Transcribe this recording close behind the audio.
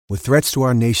With threats to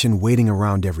our nation waiting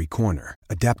around every corner,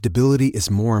 adaptability is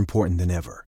more important than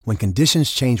ever. When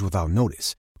conditions change without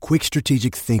notice, quick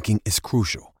strategic thinking is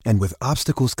crucial. And with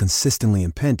obstacles consistently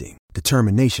impending,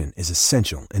 determination is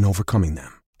essential in overcoming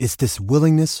them. It's this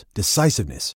willingness,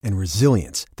 decisiveness, and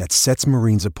resilience that sets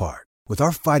Marines apart. With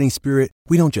our fighting spirit,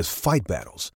 we don't just fight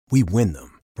battles, we win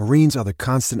them. Marines are the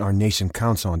constant our nation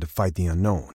counts on to fight the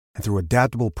unknown. And through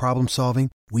adaptable problem solving,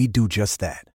 we do just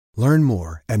that. Learn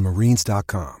more at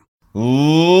marines.com.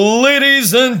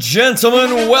 Ladies and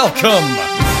gentlemen, welcome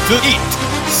to Eat,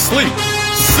 Sleep,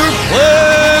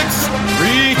 Suplex,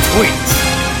 Retweet.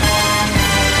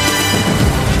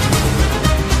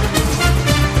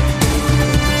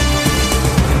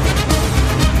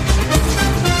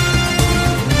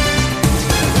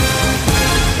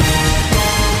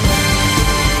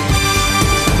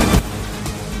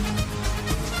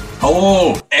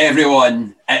 Hello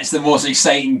everyone, it's the most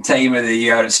exciting time of the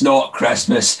year. It's not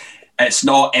Christmas, it's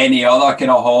not any other kind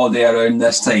of holiday around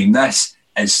this time. This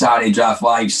is Saturday Draft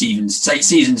Live season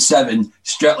 7,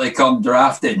 Strictly Come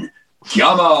Drafting.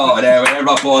 Come on, round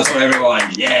of applause for everyone,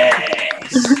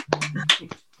 yes!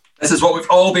 This is what we've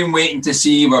all been waiting to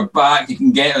see. We're back. You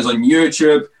can get us on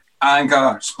YouTube,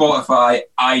 Anchor, Spotify,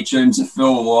 iTunes, the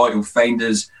full lot. You'll find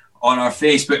us on our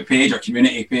Facebook page, our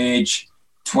community page,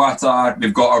 Twitter.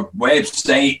 We've got our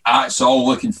website. It's all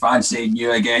looking fancy and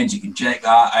new again, so you can check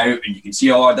that out and you can see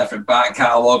all our different back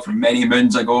catalogue from many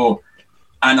moons ago.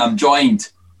 And I'm joined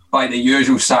by the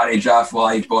usual Saturday Draft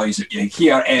Live boys that you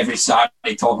hear every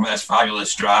Saturday talking about this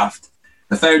fabulous draft.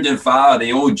 The founding father,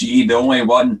 the OG, the only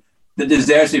one that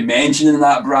deserves to be mentioned in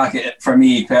that bracket for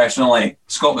me personally,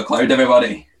 Scott McLeod,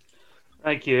 everybody.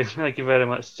 Thank you very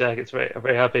much, Jack. I'm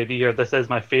very happy to be here. This is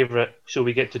my favourite show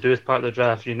we get to do as part of the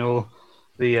draft. You know,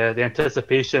 the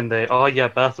anticipation,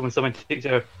 Beth, when someone takes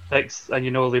your picks, and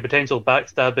you know the potential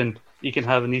backstabbing you can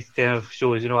have in these kind of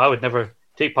shows. You know, I would never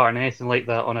take part in anything like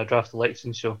that on a draft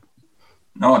selection show.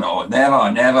 No,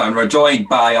 never. And we're joined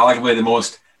by arguably the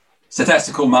most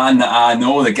statistical man that I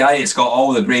know, the guy that's got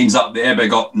all the brains up there but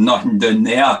got nothing down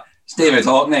there. It's David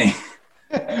Hockney.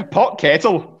 Pot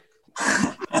kettle.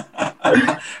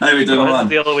 How are we doing, man?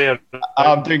 The other way around.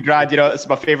 I'm doing grand. You know, it's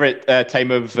my favourite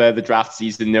time of the draft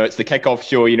season. You know, it's the kickoff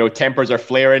show. You know, tempers are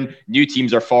flaring, new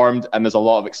teams are formed, and there's a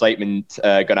lot of excitement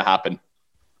going to happen.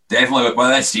 Definitely. Well,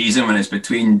 this season, when it's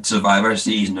between Survivor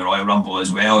Series and the Royal Rumble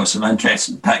as well, there's some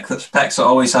interesting picks that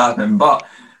always happen. But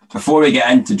before we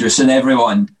get introducing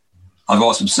everyone, I've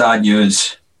got some sad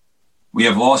news. We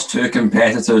have lost 2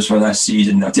 competitors for this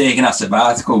season. They're taking a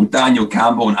sabbatical. Daniel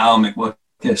Campbell and Alan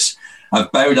McLucas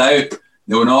have bowed out.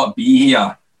 They will not be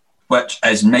here, which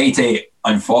is mighty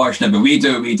unfortunate, but we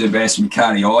do best and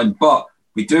carry on. But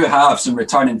we do have some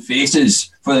returning faces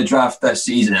for the draft this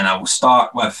season, and I will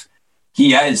start with,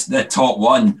 he is the top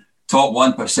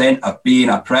 1% of being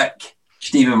a prick,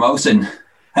 Stephen Wilson.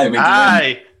 How are we doing?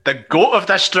 Aye, the GOAT of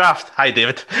this draft. Hi,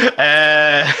 David.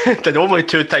 The only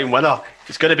 2-time winner.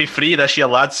 It's going to be free this year,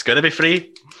 lads. It's going to be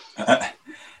free.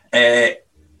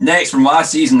 Next, from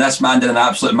last season, this man did an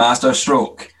absolute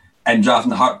masterstroke in drafting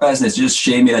the Hurt business. Just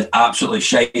shame he did absolutely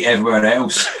shite everywhere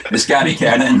else. It's Gary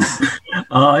Kernan.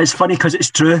 It's funny because it's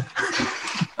true.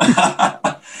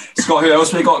 Scott, who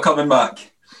else we got coming back?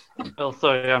 Well,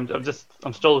 sorry, I'm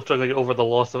still struggling over the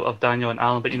loss of Daniel and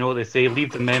Alan, but you know what they say,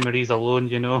 leave the memories alone,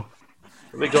 you know.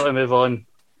 We got to move on.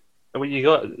 And when you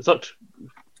got such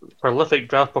prolific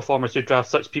draft performers who draft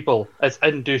such people as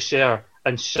Indu Sher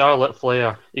and Charlotte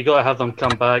Flair, you got to have them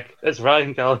come back. It's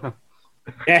Ryan Gallagher.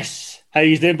 Yes. How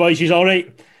you doing, boys? You all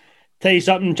right? Tell you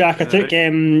something, Jack. I took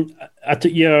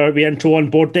your intro on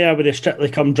board there with the Strictly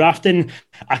Come Drafting.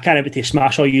 I can't wait to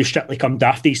smash all you Strictly Come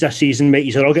Drafties this season, mate.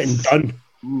 You're all getting done.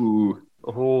 Ooh.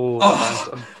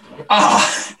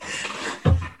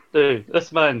 Dude,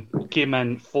 this man came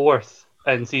in 4th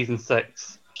in season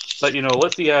 6. But, you know,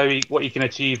 let's see what he can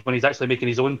achieve when he's actually making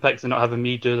his own picks and not having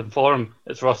me do them for him.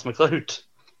 It's Ross McLeod.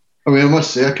 I mean, I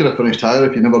must say, I could have finished higher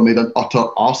if you never made an utter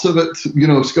arse of it, you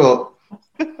know, Scott.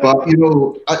 But, you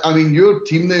know, I mean, your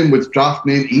team name was Draft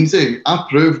Name Easy. I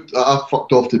proved that I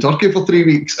fucked off to Turkey for 3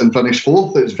 weeks and finished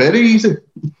 4th. It's very easy.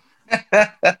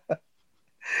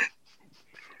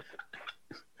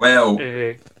 Well,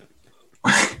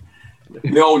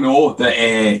 we all know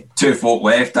that 2 folk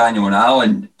left, Daniel and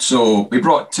Alan, so we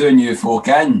brought 2 new folk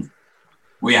in.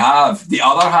 We have the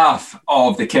other half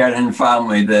of the Kernan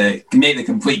family, make the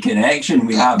complete connection.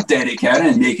 We have Derek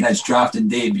Kernan making his drafting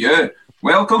debut.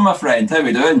 Welcome, my friend. How are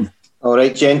we doing? All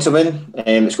right, gentlemen.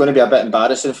 It's going to be a bit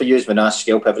embarrassing for you when I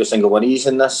scalp every single one of you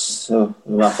in this. So,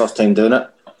 my first time doing it.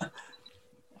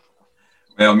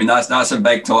 Well, I mean, that's a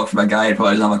big talk from a guy who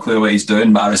probably doesn't have a clue what he's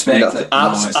doing, but I respect it.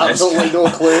 Absolutely no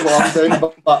clue what I'm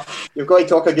doing, but you've got to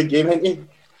talk a good game, haven't you?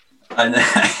 And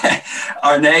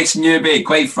our next newbie,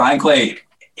 quite frankly,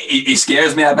 he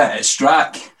scares me a bit. It's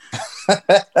Strack. How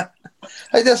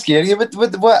does that scare you?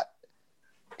 What?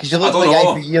 Because you look like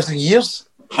I for years and years.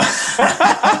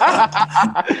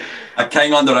 A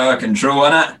king under our control,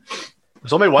 innit?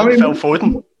 There's only one Phil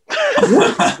Foden.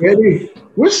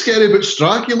 What's scary about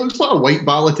Strack? He looks like a white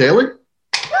Balotelli.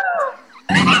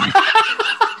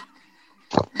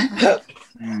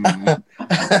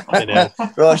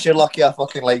 Ross, you're lucky I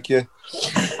fucking like you.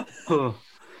 Talk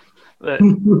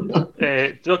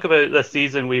about this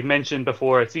season. We've mentioned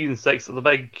before, season 6, the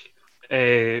big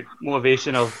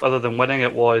motivation of, other than winning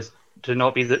it, was to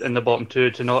not be in the bottom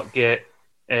two, to not get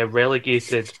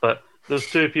relegated. But those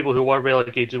two people who were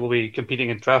relegated will be competing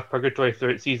in draft purgatory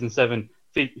throughout season 7,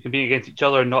 competing against each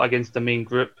other, not against the main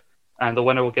group. And the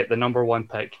winner will get the number 1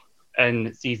 pick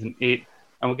in season 8.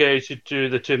 And we'll get to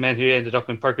the two men who ended up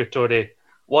in purgatory.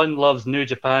 One loves New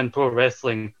Japan Pro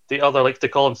Wrestling. The other likes to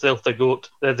call himself the GOAT.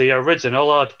 They're the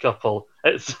original odd couple.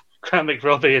 It's Grant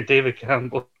McRobbie and David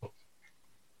Campbell.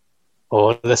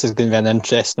 Oh, this is going to be an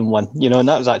interesting one. You know, and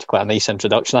that was actually quite a nice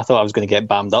introduction. I thought I was going to get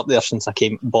bammed up there since I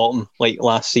came bottom like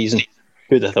last season.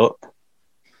 Who'd have thought?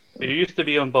 You used to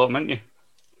be on bottom, didn't you?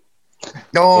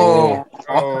 No.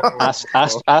 Ask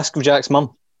Jack's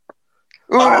mum.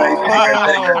 Very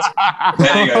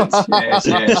good.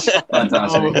 Yes.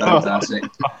 Fantastic.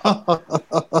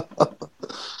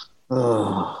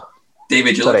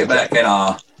 David, you look a bit kind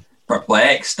of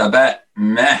perplexed, a bit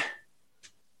meh.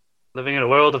 Living in a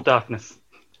world of darkness.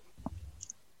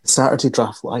 Saturday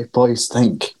Draft Live boys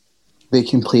think they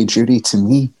can play jury to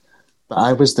me, but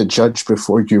I was the judge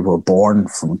before you were born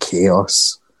from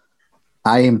chaos.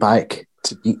 I am back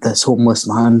to beat this homeless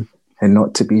man and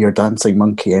not to be your dancing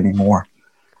monkey anymore.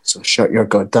 So shut your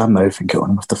goddamn mouth and get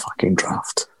on with the fucking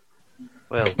draft.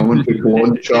 Well,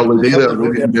 Charlie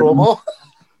promo.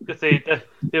 To say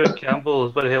David Campbell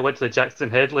is he went to the Jackson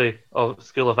Headley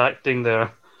School of Acting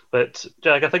there. But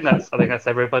Jack, I think that's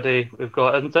everybody we've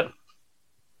got, isn't it?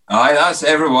 Aye, that's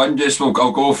everyone.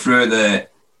 I'll go through the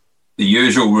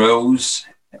usual rules.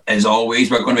 As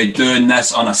always, we're going to be doing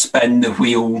this on a spin the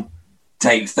wheel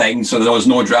type thing. So there was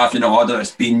no draft in order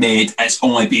that's been made. It's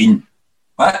only been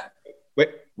what? Wait,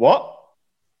 what?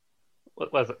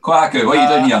 What was it? Kwaku, what are you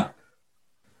doing here?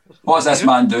 What's this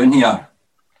man doing here?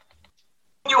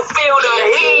 You feel the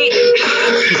heat.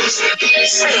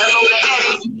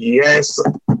 Yes,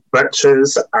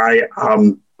 bitches, I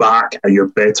am back, and you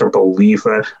better believe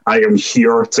it. I am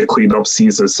here to clean up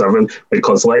season 7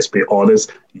 because let's be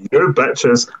honest, your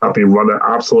bitches have been running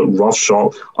absolute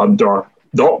roughshod under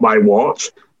not my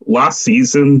watch. Last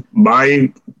season,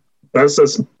 the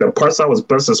person I was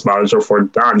business manager for,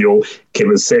 Daniel, came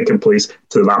in second place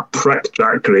to that prick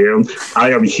Jack Graham.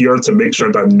 I am here to make sure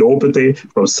that nobody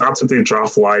from Saturday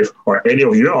Draft Live or any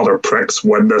of you other pricks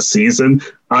win this season.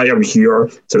 I am here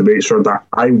to make sure that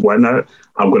I win it.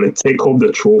 I'm going to take home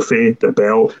the trophy, the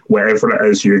belt, whatever it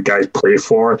is you guys play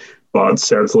for. But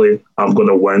certainly, I'm going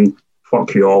to win.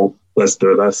 Fuck you all. Let's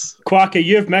do this. Quacker,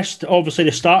 you've missed, obviously,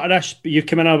 the start of this, but you've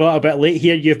come in a little bit late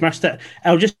here. You've missed it.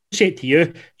 I'll just say it to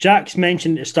you. Jack's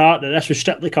mentioned at the start that this was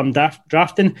Strictly Come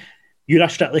Drafting. You're a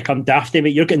Strictly Come Dafty,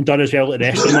 mate. You're getting done as well at the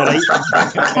rest of them,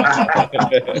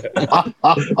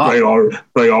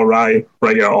 all right.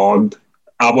 Bring it on.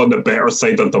 I'm on the better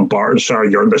side of the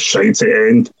Bartonshire. You're on the shitey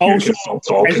end. You can stop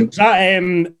talking.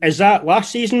 Is that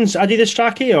last season's Adidas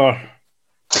trackie, or?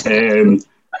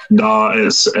 No,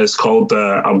 it's called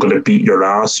I'm going to beat your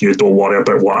ass. You don't worry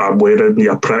about what I'm wearing,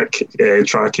 you prick,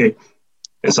 trackie.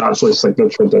 It's actually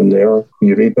signatured in there.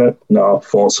 You read it? No,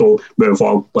 thought so. Move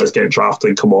on. Let's get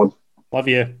drafted. Come on. Love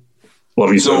you.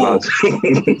 Love you so much.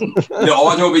 The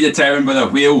order will be determined by the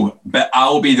wheel, but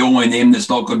I'll be the only name that's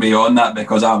not going to be on that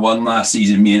because I won last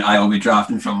season. Me and I will be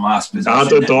drafting from last position.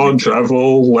 Added on,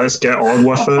 Drivel. Let's get on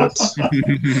with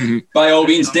it. By all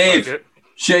means, Dave,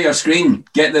 share your screen.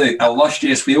 Get the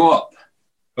illustrious wheel up.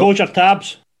 Close your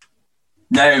tabs.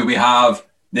 Now we have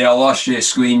the illustrious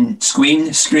screen.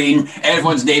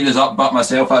 Everyone's name is up but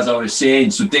myself, as I was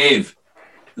saying. So, Dave,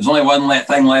 there's only one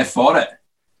thing left for it.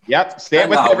 Yep, stay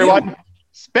with everyone. Wheel.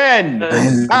 Spin.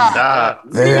 The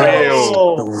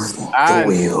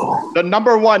wheel. The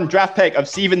number 1 draft pick of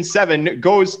season 7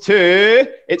 goes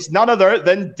to, it's none other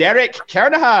than Derek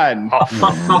Kernahan.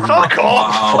 Fuck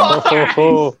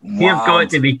off. You've got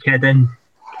to be kidding.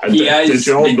 Did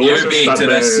you all notice that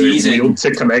the wheel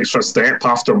took an extra step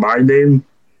after my name?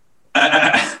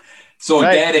 So,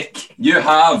 Derek, you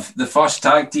have the first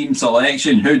tag team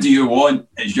selection. Who do you want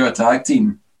as your tag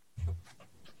team?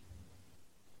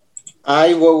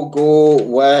 I will go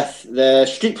with the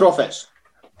Street Profits.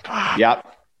 Yep.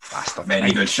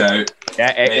 Very good shout.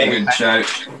 Yeah, Very good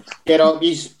shout. Get up,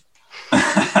 these.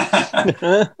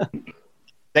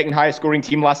 Second highest scoring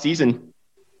team last season.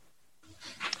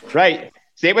 Right.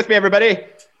 Say it with me, everybody.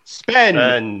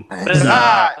 Spin.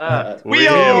 That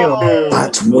wheel.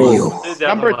 That wheel.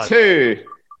 Number 2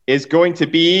 is going to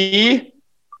be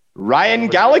Ryan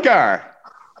Gallagher.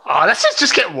 Oh, this is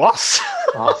just getting worse.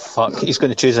 Oh, fuck. He's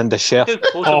going to choose in the chef.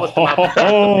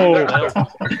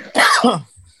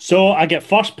 So I get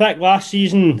first pick last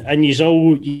season, and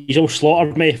you all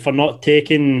slaughtered me for not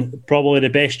taking probably the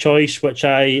best choice, which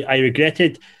I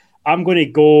regretted. I'm going to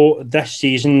go this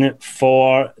season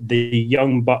for the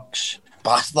Young Bucks.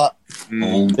 Bastard.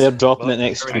 They're dropping it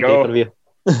next week. Pay-per-view.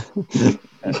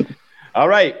 All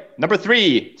right. Number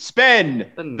 3.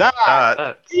 Spin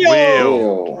that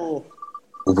wheel.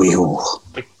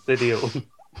 Video.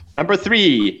 Number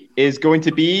 3 is going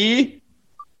to be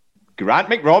Grant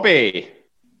McRobbie.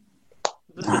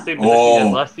 This is the same position he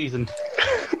did last season.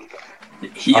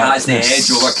 He has the edge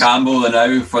over Campbell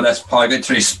now for this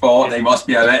purgatory spot. They must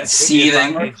be a bit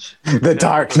seething. The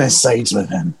darkness sides with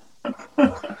him.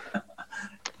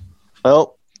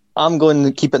 Well, I'm going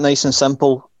to keep it nice and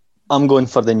simple. I'm going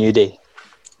for the New Day.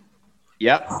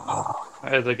 Yep.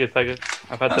 That is a good pick.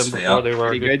 I've had That's them fair. before. They were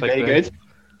Very a good. good pick. Very good.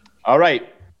 All right.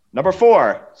 Number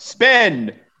 4.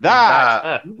 Spin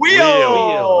that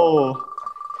wheel.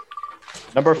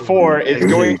 Number 4 is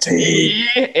going to be.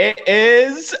 It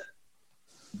is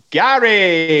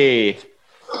Gary.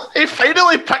 He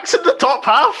finally picks in the top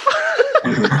half.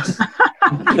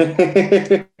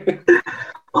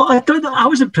 Oh, I don't know. I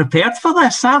wasn't prepared for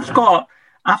this. I've got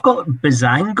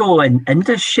Bazango and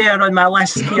Indus-Share on my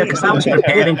list here because I was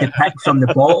preparing to pick from the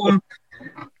bottom,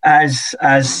 as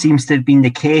seems to have been the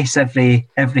case every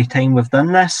time we've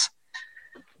done this.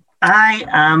 I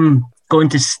am going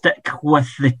to stick with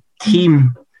the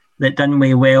team that done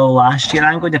way well last year.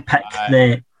 I'm going to pick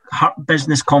the Hurt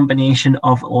Business combination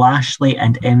of Lashley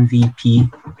and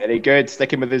MVP. Very good.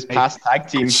 Sticking with his past tag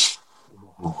team.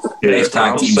 Best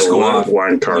tag team score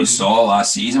you saw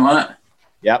last season, wasn't it?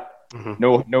 Yep.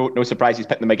 No surprise he's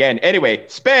picking them again. Anyway,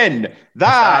 spin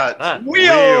that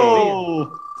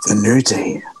wheel. The New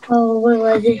Day. Oh, what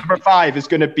was it? Number 5 is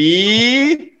going to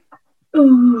be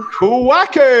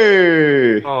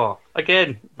Kuwaku. Oh,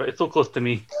 again, but it's so close to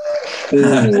me.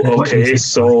 Ooh, okay,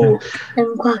 so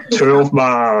 2 of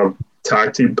my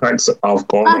tag team picks I've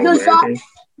gone already.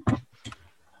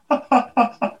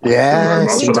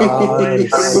 Yes, he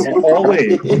does.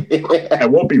 Ollie, it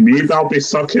won't be me that'll be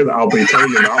sucking. I'll be telling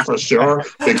you that for sure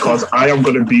because I am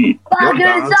going to be your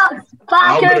dad.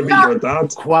 I'm going to be your dad.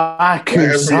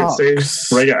 Kwaku sucks.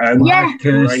 Bring it in. Yeah.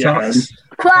 Bring it in.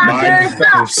 My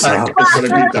pick is going to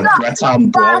be the Britain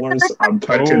Brawlers. I'm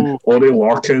picking Odie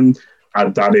Larkin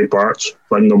and Danny Birch.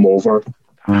 Bring them over.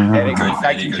 Very good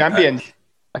tag team champions.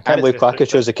 I can't believe Quacker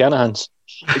chose the Canahans.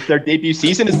 It's their debut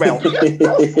season as well. David,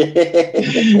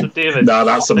 Nah,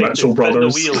 that's the Mitchell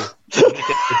brothers.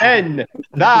 In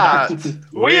that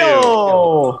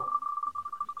wheel.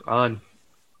 On.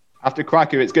 After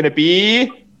Kwaku, it's going to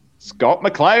be Scott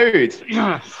McLeod.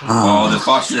 Oh, the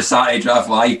first of the Saturday Draft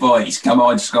Live, boys. Come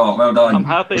on, Scott. Well done. I'm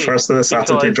happy. The first of the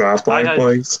Saturday Draft Live,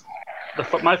 boys.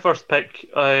 My first pick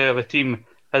of a team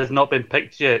has not been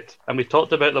picked yet, and we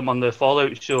talked about them on the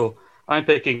Fallout show. I'm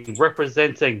picking,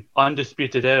 representing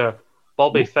Undisputed Era,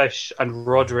 Bobby Fish and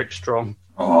Roderick Strong.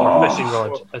 Or Fishing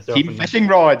Rod. As they're Team often Fishing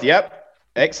Rod, yep.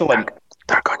 Excellent.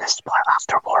 They're going to split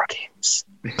after War Games.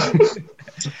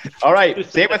 All right,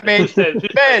 say it with me.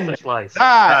 Spin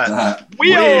that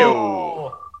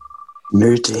wheel.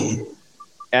 New Day.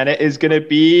 And it is going to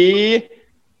be...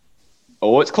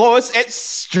 Oh, it's close.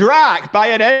 It's Strack by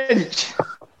an inch.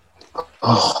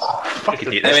 Oh, how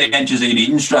many inches are you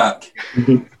needing, Strack?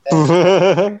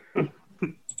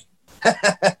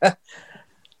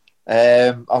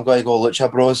 I'm going to go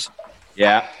Lucha Bros.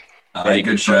 Yeah. Very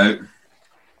good shout.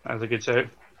 That's a good shout.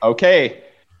 Okay.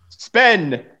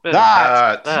 Spin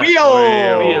that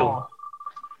wheel.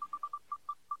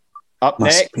 Up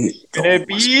next is going to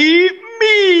be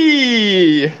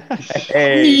me.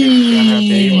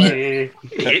 Hey. I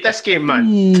hate this game,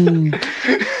 man.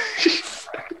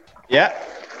 Yeah.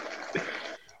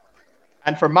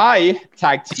 And for my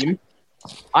tag team,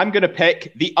 I'm going to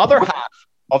pick the other half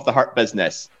of the Hurt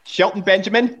Business, Shelton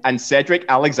Benjamin and Cedric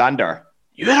Alexander.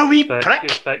 You're a wee Good prick.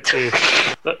 pick, Dave.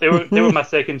 They were my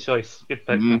second choice. Good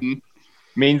pick. I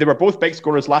mean, they were both big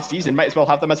scorers last season. Might as well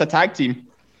have them as a tag team.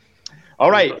 All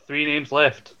right. We've got 3 names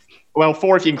left. Well,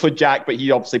 4 if you include Jack, but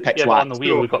he obviously picks Yeah, but last. on the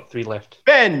wheel, we've got 3 left.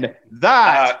 Spin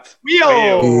that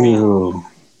wheel. Ooh.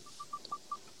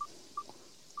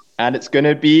 And it's going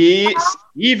to be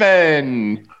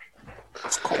Steven.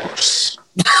 Of course.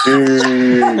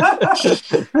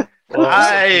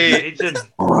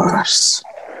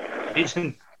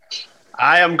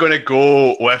 I am going to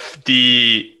go with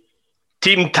the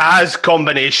Team Taz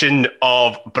combination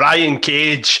of Brian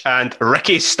Cage and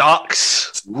Ricky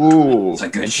Starks. Ooh, it's a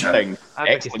good show. I think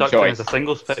Ricky Starks as a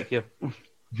singles pick here.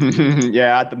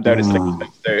 Yeah, add them down as singles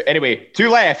picks too. Anyway, 2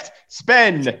 left.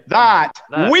 Spin that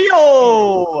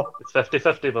wheel. It's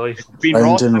 50-50, boys.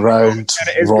 Round and round,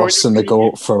 Ross and the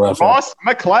GOAT forever. Ross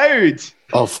McLeod.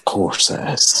 Of course it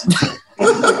is.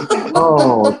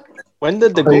 Oh, when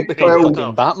did the GOAT become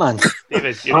fucking Batman?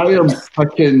 David, I am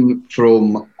picking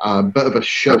from a bit of a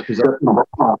shit.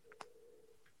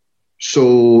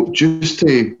 So just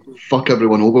to fuck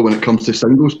everyone over when it comes to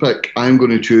singles pick, I'm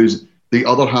going to choose the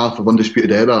other half of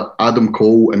Undisputed Era, Adam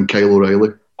Cole and Kyle O'Reilly.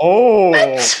 Oh,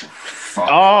 he's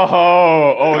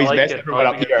messing everyone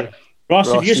up here. Ross,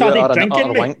 if you started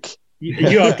drinking, mate,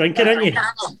 you are drinking, aren't you?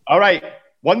 All right,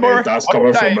 one more. That's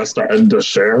coming from Mr.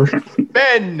 Indeshare.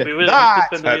 Spin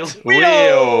that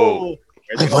wheel.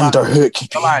 I wonder who it could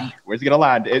be. Where's it going to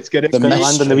land? It's going to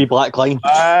land on the wee black line.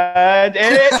 And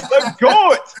it's the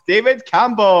GOAT, David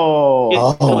Campbell.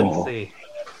 Oh.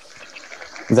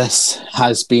 This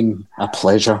has been a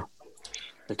pleasure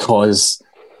because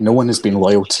no one has been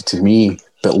loyal to me,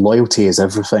 but loyalty is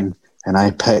everything. And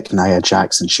I pick Nia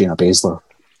Jax and Shayna Baszler.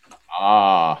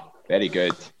 Ah, very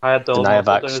good. I had the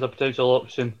down as a potential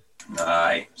option.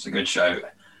 Aye, it's a good shout.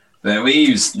 But it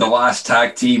leaves the last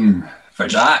tag team for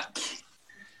Jack.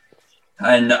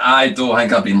 And I don't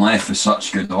think I've been left with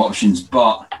such good options,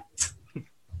 but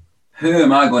who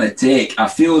am I going to take? I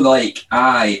feel like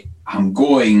I am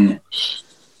going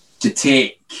to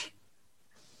take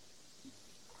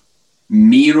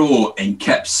Miro and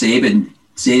Kip Sabian.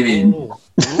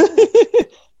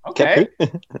 Okay.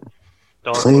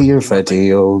 Play your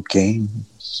video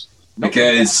games.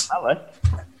 Because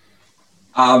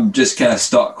I'm just kind of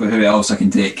stuck with who else I can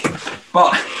take.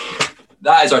 But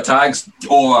that is our tags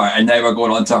over, and now we're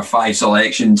going on to our 5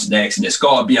 selections next, and it's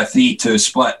got to be a 3-2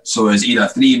 split. So it's either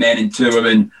 3 men and 2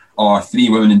 women, or 3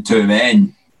 women and 2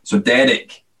 men. So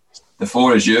Derek, the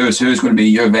floor is yours. Who's going to be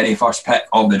your very first pick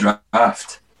of the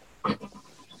draft?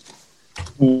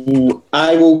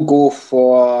 I will go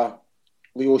for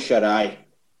Leo Shirai.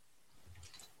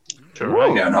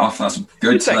 Fair enough. That's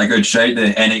good. A good shout.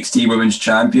 The NXT Women's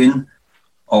Champion.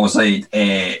 Obviously,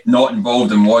 not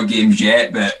involved in War Games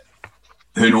yet, but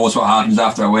who knows what happens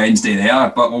after Wednesday there.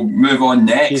 But we'll move on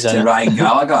next to Ryan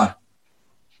Gallagher.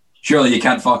 Surely you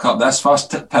can't fuck up this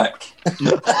first pick.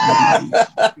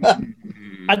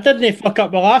 I didn't fuck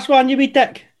up the last one, you wee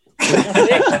dick.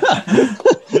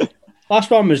 Last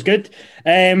one was good.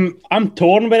 I'm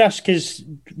torn with this because,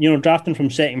 drafting from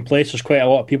second place, there's quite a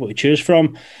lot of people to choose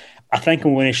from. I think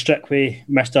I'm going to stick with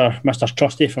Mr.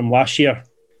 Trusty from last year,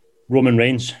 Roman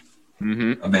Reigns.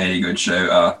 A very good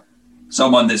shout.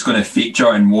 Someone that's going to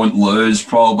feature and won't lose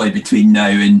probably between now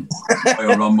and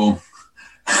Royal Rumble.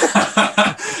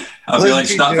 I feel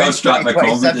like I'll strap my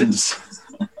confidence.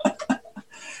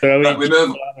 But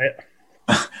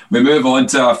we move on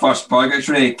to our first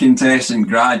Purgatory contestant.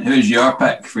 Grant, who's your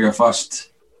pick for your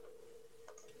first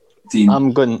team?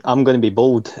 I'm going to be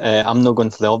bold. I'm not going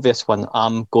for the obvious one.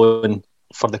 I'm going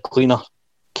for the cleaner,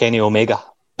 Kenny Omega.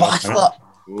 That's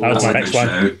my next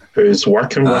one. Who's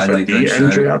working with a knee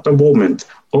injury at the moment?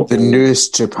 The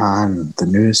newest Japan.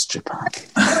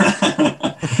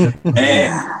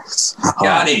 Yes.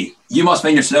 Gary, you must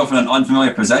find yourself in an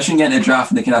unfamiliar position getting the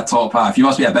draft in the kind of top half. You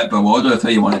must be a bit bewildered with who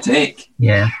you want to take.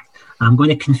 Yeah. I'm going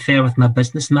to confer with my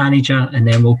business manager and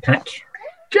then we'll pick.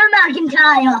 Drew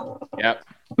McIntyre. Yep.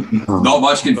 Not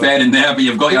much conferring there, but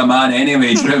you've got your man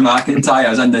anyway. Drew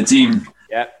McIntyre's in the team.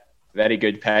 Yep. Very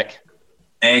good pick.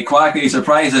 Quacky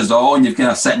surprises all, and you've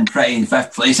kind of sitting pretty in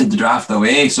 5th place in the draft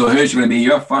away. So who's going to be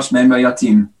your first member of your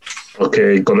team?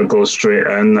 Okay, going to go straight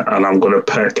in, and I'm going to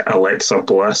pick Alexa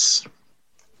Bliss.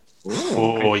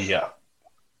 Oh, yeah.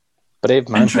 Brave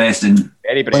man. Interesting.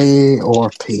 Very brave. Play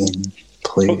or pain.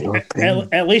 Play or pain.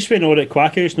 At least we know that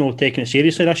Quacky's not taking it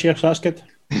seriously this year, so that's good.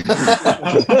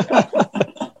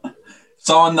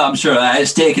 Someone that I'm sure that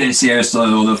is taking it seriously,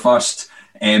 though, the first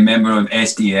member of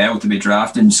SDL to be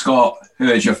drafted. Scott, who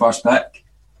is your first pick?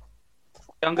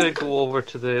 I'm going to go over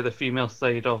to the female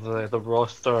side of the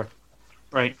roster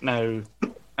right now,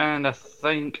 and I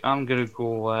think I'm going to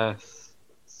go with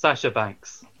Sasha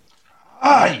Banks.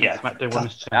 Yeah, SmackDown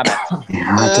Women's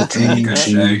Champion. Good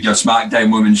shout. Your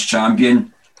SmackDown Women's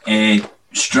Champion.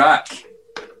 Strack,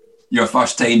 your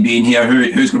first time being here.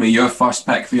 Who's going to be your first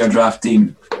pick for your draft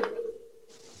team?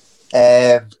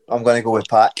 I'm going to go with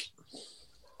Pac.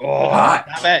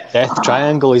 Death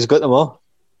Triangle, he's got them all.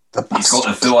 He's got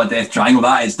the full Death Triangle.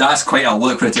 That's quite a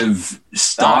lucrative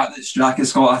start that Strack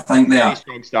has got, I think, there.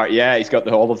 Strong start, yeah. He's got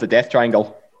all of the Death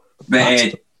Triangle.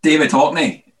 But David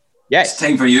Hockney, yes, it's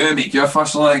time for you to make your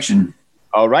first selection.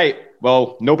 All right.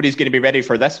 Well, nobody's going to be ready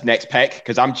for this next pick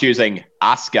because I'm choosing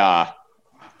Asuka.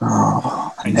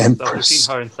 Oh, an Empress.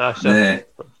 Her and Sasha.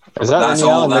 Is that the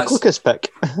Alan Nicholas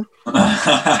pick?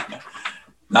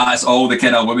 That's all the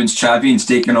kind of women's champions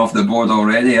taken off the board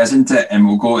already, isn't it? And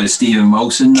we'll go to Stephen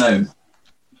Wilson now.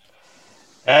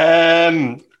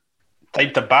 Time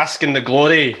to bask in the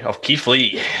glory of Keith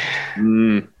Lee.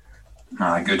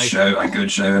 A good shout.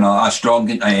 And a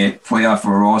strong player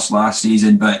for Ross last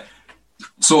season, but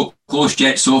so close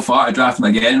yet so far to draft him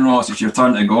again, Ross. It's your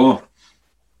turn to go.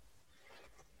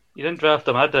 You didn't draft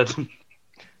him, I did.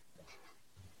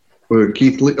 Well,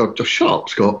 Keith Lee, just shut up,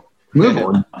 Scott. Move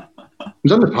on. It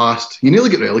was in the past. You nearly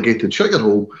get relegated. Shut your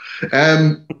hole.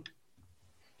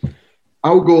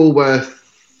 I'll go with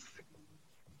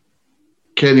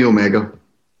Kenny Omega.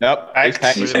 Nope.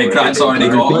 Grant's already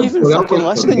got Even fucking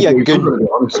listening, you good.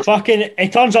 Fucking, he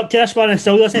turns up to this one and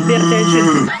still doesn't pay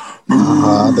attention.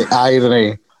 The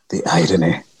irony. The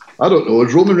irony. I don't know.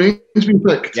 Has Roman Reigns been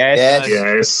picked?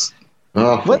 Yes.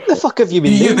 Oh, What the fuck have you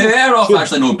been You'd doing? be better off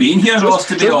actually not being here, Ross,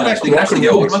 to be honest. You can actually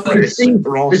get on with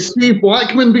it. Is Steve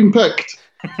Blackman been picked?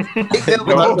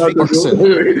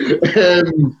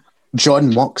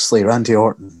 John Moxley, Randy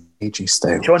Orton, AJ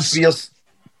Styles. John Spears.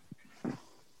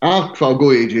 I'll go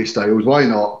AJ Styles. Why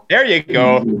not? There you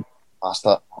go. That's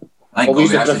that.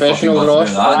 Always a professional,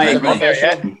 Ross.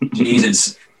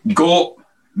 Jesus. Go,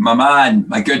 my man,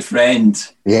 my good friend.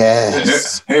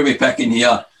 Yes. Who are we picking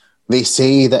here? They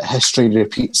say that history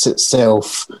repeats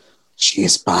itself. She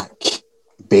is back.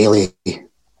 Bailey.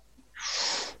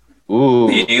 Ooh.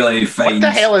 Bailey finds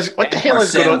What the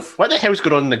hell's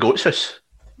going on in the goat's house?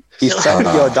 He's trying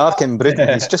to be all dark and brooding.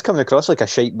 He's just coming across like a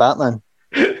shite Batman.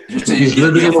 He's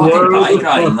living in the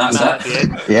world. That's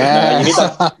it. Yeah. You need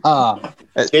a,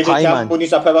 It's David Pie Campbell Man.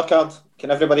 needs a power card.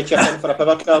 Can everybody chip in for a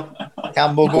power card?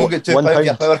 Campbell, go get £2 for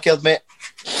your power card, mate.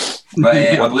 But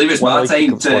I believe it's my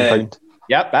time to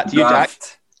Yep, that's you, Jack.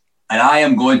 draft. And I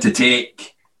am going to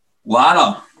take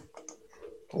Lana.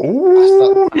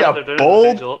 Ooh, you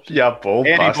bold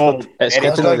Very bastard. bold. It's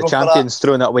Eddie's getting gonna all the go for champions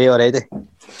thrown it away already.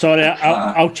 Sorry,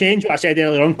 I'll change what I said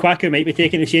earlier on. Quacker might be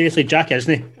taking it seriously. Jack,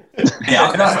 isn't he? Yeah,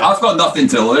 I've got nothing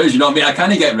to lose. You know what I mean? I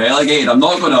can't get relegated. I'm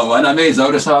not going to win. I may as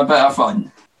well just have a bit of fun.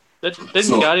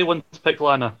 Didn't Gary once pick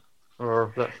Lana?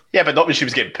 Yeah, but not when she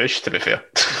was getting pushed, to be fair.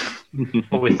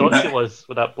 Well, we thought she was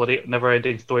with that bloody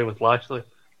never-ending story with Lashley.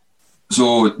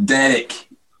 So, Derek,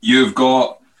 you've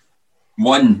got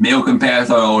one male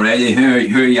competitor already. Who are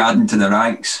you adding to the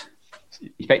ranks?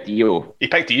 He picked Io. He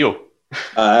picked Io.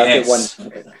 I've got one.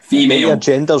 Get your Female.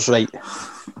 genders right.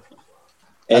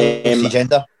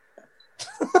 Gender.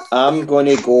 I'm going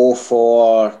to go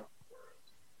for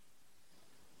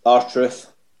R-Truth.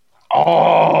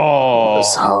 Oh,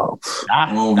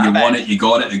 you won it. You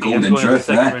got it. The golden truth.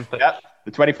 Yep.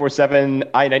 The 24/7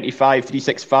 I-95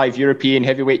 365 European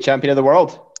Heavyweight Champion of the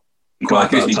world.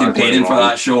 Quacker's been campaigning for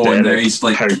that show, and now he's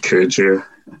like, how could you?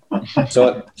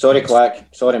 Sorry, Quack.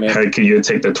 Sorry, mate. How can you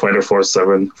take the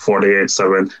 24/7,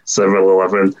 48/7,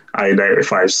 7-Eleven,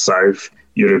 I-95 South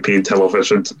European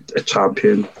Television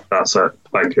Champion? That's it.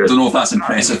 Thank you. I don't know if that's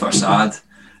impressive or sad,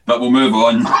 but we'll move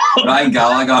on. Ryan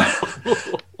Gallagher.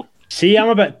 See, I'm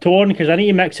a bit torn because I need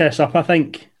to mix this up, I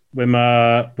think, with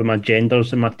my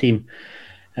genders in my team.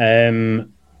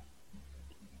 I'm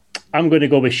going to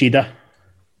go with Shida.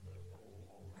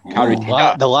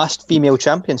 The last female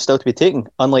champion still to be taken,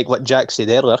 unlike what Jack said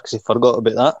earlier, because he forgot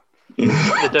about that.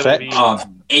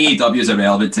 AEW is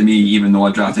irrelevant to me, even though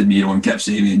I drafted Miro and kept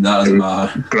saying that doesn't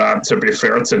matter. Grant, to be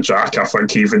fair to Jack, I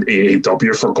think even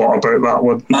AEW forgot about that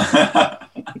one.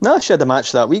 No, she had a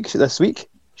match this week.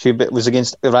 She was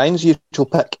against Ryan's usual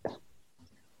pick.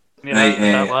 Yeah,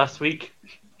 that last week.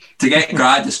 To get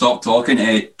Grant to stop talking,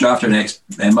 draft your next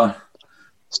member.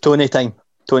 It's Tony time.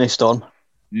 Tony Storm.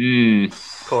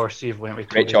 Of course, you've went with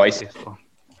Great choice.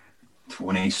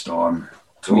 Tony Storm.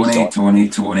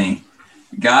 Tony.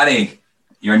 Gary,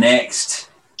 you're next.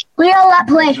 Rhea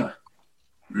Ripley.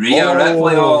 Rhea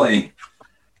Ripley, Ollie.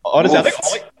 Honestly, I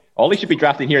think Ollie should be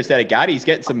drafting here instead of Gary. He's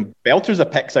getting some belters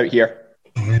of picks out here.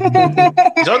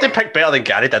 He's already picked better than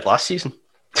Gary did last season.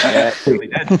 Yeah, really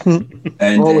did.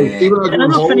 And Did I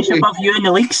not finish above you in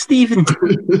the league, Stephen?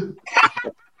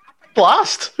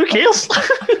 Blast. Who cares?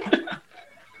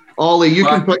 Ollie, you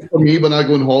can pick for me when I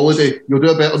go on holiday. You'll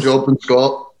do a better job than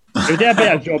Scott. You'll do a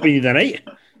better job than you tonight.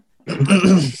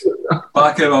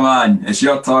 Back in, my man. It's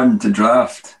your turn to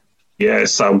draft.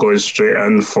 Yes, I'm going straight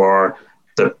in for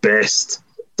the best,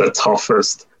 the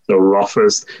toughest, the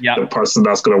roughest, the person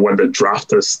that's going to win the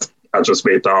draftest. I just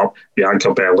made that up.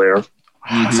 Bianca Belair.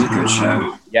 That's a good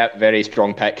shout. Yeah, very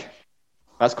strong pick.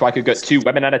 That's Quacko got 2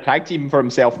 women and a tag team for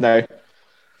himself now.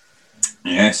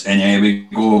 Yes, and we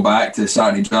go back to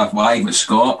Saturday Draft Live with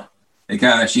Scott.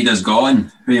 Sheeta's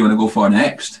gone. Who do you want to go for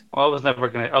next? Well, I was never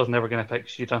gonna pick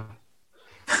Sheeta,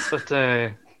 but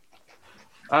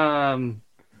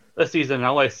this season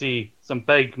I want to see some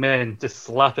big men just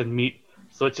slapping meat,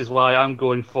 so which is why I'm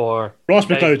going for Ross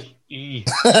McLeod. E.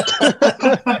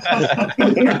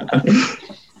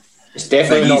 It's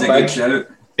definitely not a big. good shout.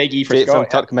 Big E for Straight from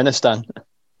Scott. Turkmenistan.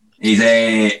 He's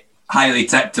highly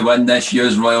tipped to win this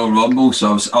year's Royal Rumble,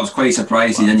 so I was quite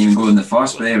surprised he didn't even go in the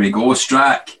first. But there we go,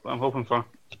 Strack. What I'm hoping for.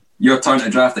 Your turn to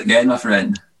draft again, my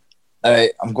friend.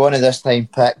 Alright, I'm going to this time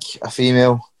pick a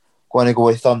female. Going to go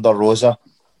with Thunder Rosa.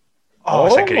 Oh,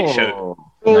 it's a great shout.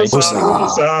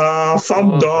 Rosa,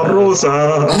 Thunder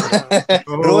Rosa.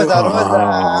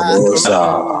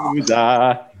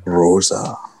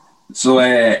 Rosa. So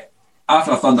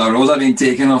after Thunder Rosa being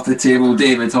taken off the table,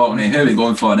 David Hockney, who are we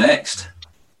going for next?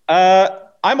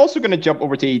 I'm also going to jump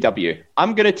over to AEW.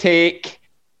 I'm going to take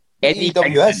Eddie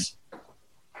Kingston.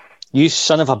 You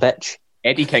son of a bitch.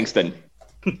 Eddie Kingston.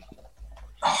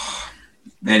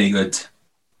 Very good.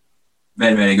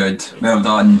 Very, very good. Well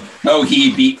done. Will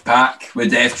he beat Pac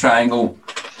with Death Triangle?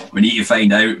 We need to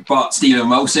find out. But Stephen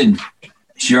Wilson,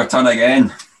 it's your turn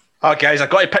again. Oh, guys, I've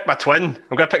got to pick my twin.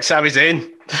 I'm going to pick Sami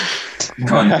Zayn.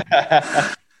 Come on.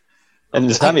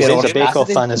 And Sami Zayn's a Bake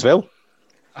Off fan as well.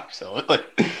 Absolutely.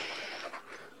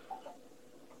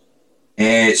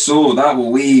 So that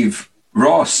will leave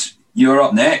Ross. You're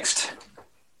up next.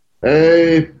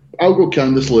 I'll go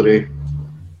Candice LeRae.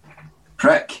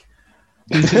 Prick.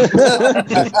 It's a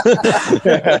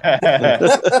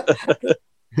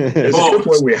good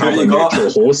one we have a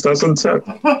neutral host, isn't it?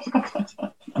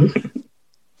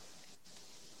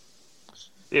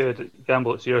 David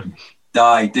Campbell, it's yours.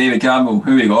 David Campbell,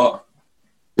 who we got?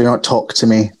 Do not talk to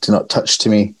me. Do not touch to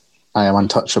me. I am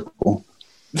untouchable.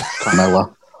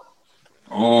 Carmella.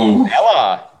 Oh.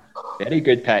 Mella. Very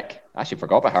good pick. I actually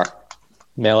forgot about her.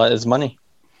 Mella is money.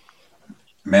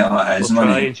 Mella is We'll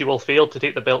try money. and she will fail to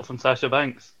take the belt from Sasha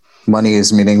Banks. Money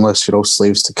is meaningless. You're all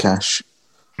slaves to cash.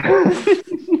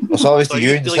 It's always So to you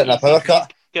you and feel sit in a like power you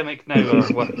cut. gimmick now or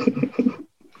what?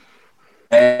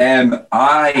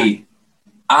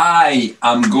 I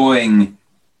am going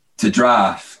to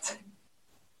draft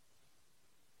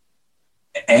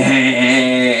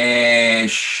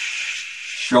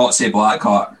Shotzi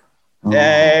Blackheart.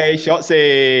 Hey,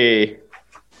 Shotzi.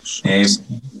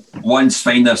 Once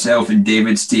find herself in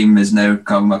David's team has now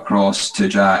come across to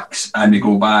Jack's, and we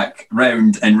go back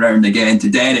round and round again to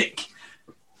Derek.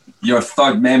 Your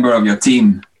third member of your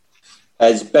team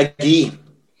is Big E.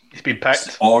 He's been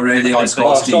picked. Already on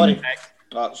Scott's team.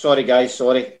 Sorry, guys.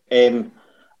 Sorry.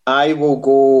 I will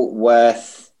go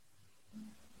with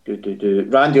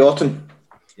Randy Orton.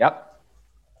 Yep.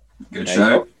 Good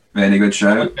shout. Very good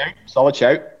shout. Solid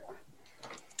shout.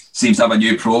 Seems to have a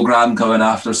new programme coming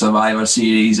after Survivor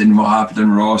Series and what happened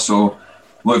in Raw, so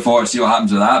look forward to see what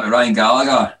happens with that. But Ryan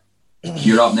Gallagher,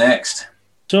 you're up next.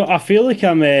 So I feel like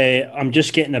I'm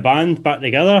just getting the band back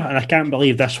together, and I can't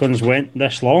believe this one's went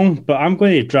this long. But I'm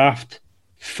going to draft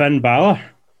Finn Balor.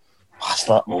 What's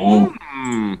that? Oh.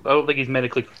 I don't think he's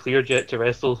medically cleared yet to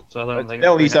wrestle, so I don't think.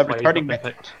 Still, he's a that's why returning. not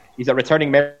been picked. He's a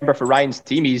returning member for Ryan's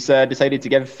team. He's decided to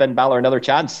give Finn Balor another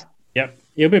chance. Yep,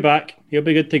 he'll be back. He'll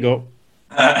be good to go.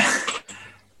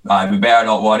 We better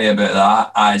not worry about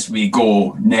that as we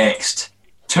go next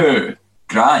to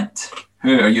Grant.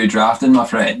 Who are you drafting, my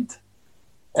friend?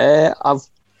 I've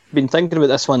been thinking about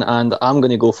this one, and I'm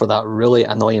going to go for that really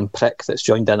annoying prick that's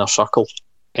joined Inner Circle,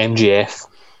 MJF.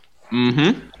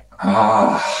 Mm-hmm.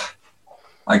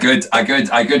 A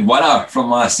good winner from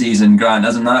last season, Grant,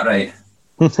 isn't that right?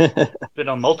 Been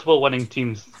on multiple winning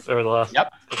teams over the last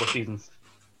couple of seasons.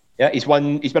 Yeah, he's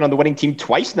been on the winning team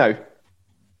twice now.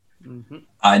 Mm-hmm.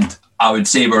 And I would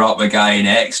say we're up with Guy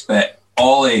next, but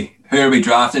Ollie, who are we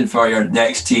drafting for your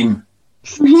next team?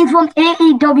 He's from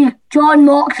AEW, John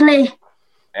Moxley.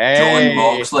 John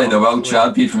Moxley, the world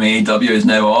champion from AEW, is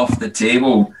now off the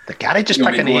table. Did Gary just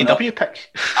pick an AEW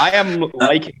pick? I am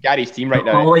liking Gary's team right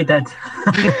now. Oh, he did.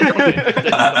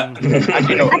 I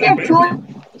did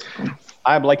John.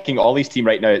 I'm liking Ollie's team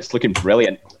right now. It's looking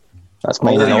brilliant. That's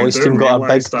mine and Ollie's team got a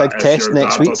big test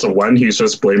next week. Doesn't win, he's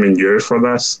just blaming you for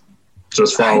this.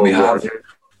 Just follow we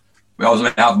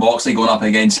also have Moxley going up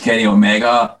against Kenny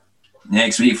Omega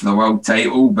next week for the world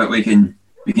title, but we can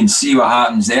see what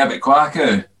happens there. But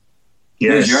Kwaku,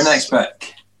 who's your next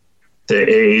pick? The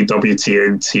AEW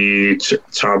TNT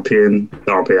champion,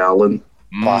 Darby Allin.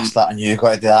 Bastard, I knew you were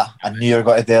going to do that. I knew you were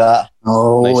going to do that.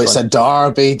 Oh, Nice it's one. a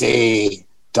Derby day.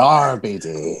 Derby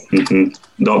day.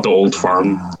 Not the old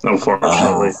firm,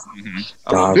 unfortunately.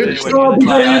 I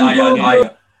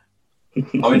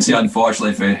wouldn't say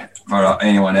unfortunately for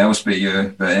anyone else but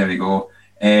you, but there we go.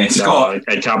 Scott.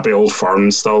 No, it can't be old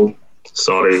firm still.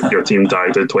 Sorry, your team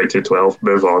died in 2012.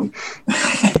 Move on.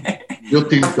 Your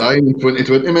team's dying in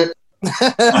 2020, mate.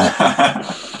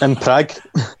 In Prague.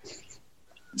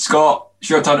 Scott, it's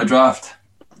your turn to draft.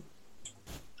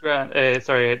 Grant,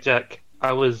 sorry, Jack.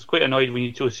 I was quite annoyed when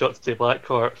you chose Shotzi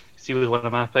Blackheart. He was one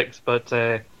of my picks, but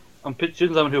I'm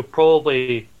choosing someone who'll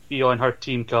probably be on her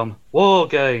team come War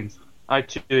Games. I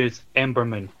choose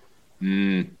Emberman.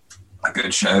 A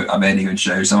good shout, a very good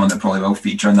shout. Someone that probably will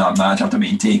feature in that match after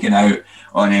being taken out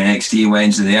on NXT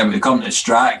Wednesday there. But we come to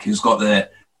Strack, who's got a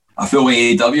full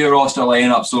AEW roster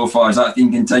lineup so far. Is that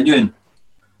theme continuing?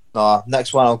 No,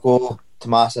 next one I'll go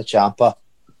Tommaso Ciampa.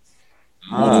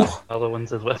 Other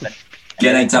ones as well.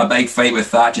 Getting into a big fight with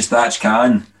Thatch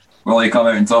Khan. Will he come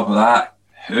out on top of that?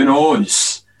 Who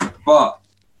knows? But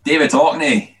David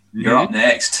Hockney, you're up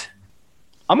next.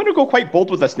 I'm going to go quite bold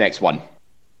with this next one.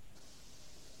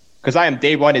 Because I am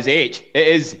day one as H. It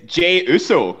is Jey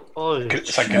Uso.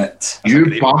 That's a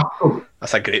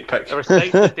great pick. I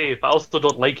respect it, Dave, but I also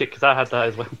don't like it because I had that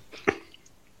as well.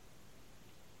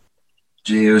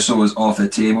 Jey Uso was off the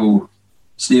table.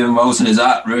 Stephen Wilson, has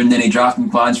that ruined any drafting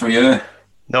plans for you?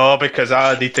 No, because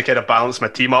I need to kind of balance my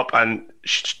team up, and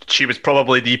she was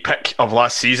probably the pick of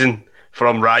last season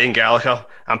from Ryan Gallagher.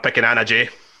 I'm picking Anna Jay.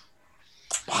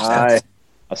 Aye.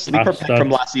 A sleeper pick from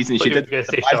last season. She did.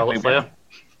 Charlotte Flair.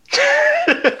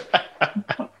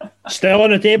 Still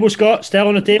on the table, Scott. Still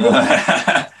on the table.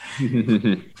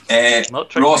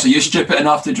 Ross, are you stupid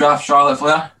enough to draft Charlotte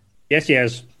Flair? Yes, he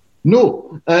is.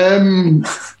 No. I'm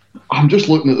just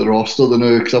looking at the roster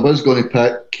now because I was going to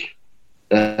pick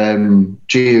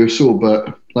Jey Uso,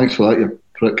 but thanks for that, you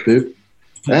prick, Dave.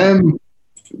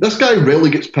 This guy rarely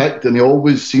gets picked and he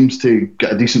always seems to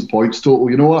get a decent points total.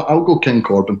 You know what? I'll go King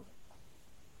Corbin.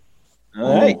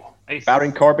 All right.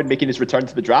 Baron Corbin making his return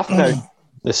to the draft now.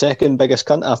 The second biggest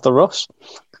cunt after Ross.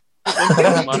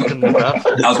 I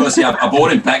was going to say a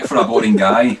boring pick for a boring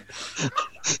guy.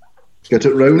 Get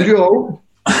it round you all.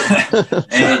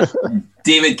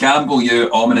 David Campbell, you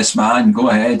ominous man, go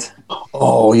ahead.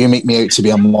 Oh, you make me out to be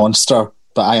a monster,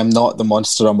 but I am not the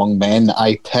monster among men.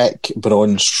 I pick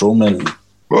Braun Strowman.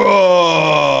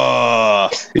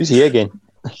 Who's he again?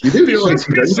 You do realise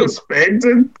he's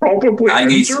suspended, probably. I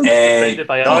think he's going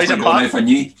out for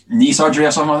knee surgery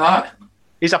or something like that.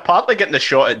 He's apparently getting the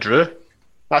shot at Drew.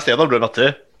 That's the other rumour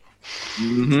too.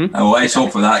 Oh, let's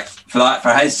hope for that.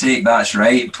 For his sake, that's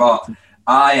right. But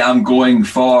I am going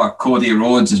for Cody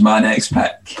Rhodes as my next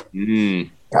pick.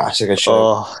 That's a good show.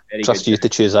 Oh, trust you to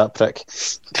choose that prick.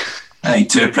 I think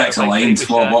two pricks aligned.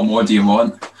 What more do you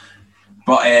want?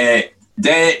 But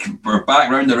Derek, we're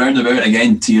back round the roundabout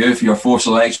again to you for your fourth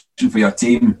selection for your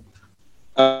team.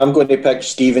 I'm going to pick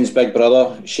Steven's big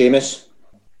brother, Sheamus.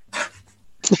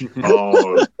 That's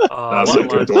a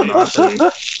good one, actually.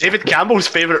 David Campbell's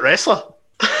favourite wrestler.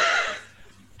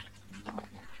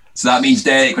 So that means,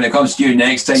 Derek, when it comes to you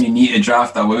next time, you need to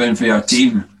draft a woman for your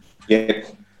team. Yeah.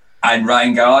 And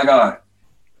Ryan Gallagher,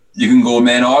 you can go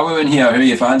men or women here. Who are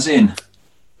you fancying?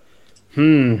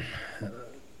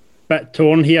 Bit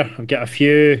torn here. I've got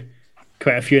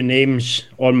quite a few names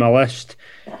on my list.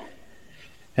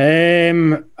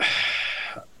 I'm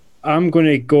going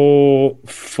to go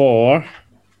for.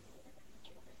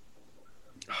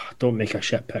 Don't make a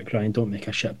shit pick, Ryan. Don't make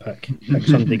a shit pick. Pick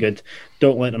somebody good.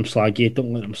 Don't let them slag you.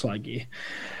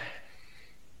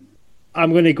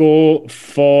 I'm going to go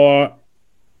for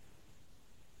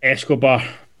Escobar.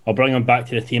 I'll bring him back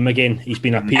to the team again. He's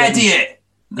been appearing. Idiot!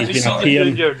 He's been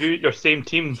appearing. Your same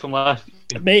team from last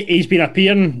year. Mate, he's been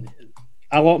appearing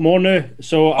a lot more now.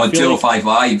 So on 205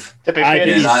 Live.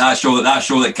 That show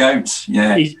that counts.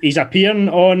 Yeah. He's appearing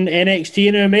on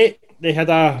NXT now, mate. They had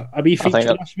a wee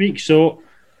feature last week, so.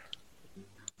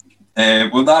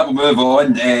 We'll move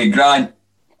on. Grant,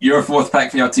 your fourth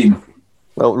pick for your team.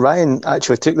 Well, Ryan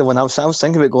actually took the one I was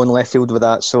thinking about going left field with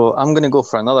that, so I'm going to go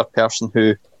for another person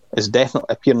who is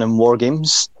definitely appearing in War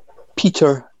Games.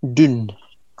 Peter Dunne.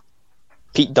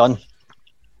 Pete Dunne.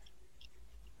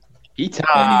 Peter.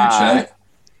 Very good shout.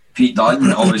 Pete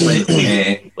Dunn, obviously.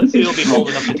 Let's see who'll be bold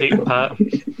enough to take Pat.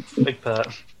 Big Pat.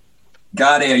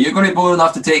 Gary, are you going to be bold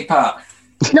enough to take Pat?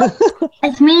 No,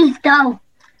 it's me still.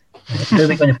 Who are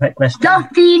we going to pick this time? The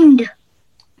Fiend.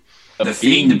 The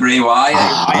Fiend, Bray Wyatt.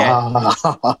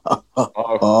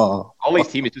 Ollie's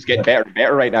team is just getting better and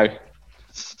better right now.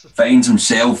 Finds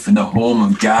himself in the home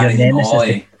of Gary Your and nemesis,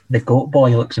 Ollie. the goat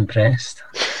boy, looks impressed.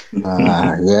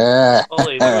 Yeah.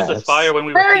 Ollie, there was this fire when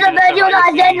we were There's a keeping it video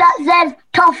Survivor that Series. says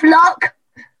tough luck.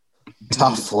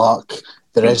 Tough luck.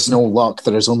 There is no luck.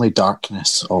 There is only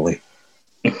darkness, Ollie.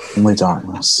 Only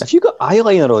darkness. Have you got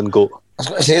eyeliner on, Goat? I was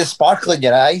going to say, the sparkle in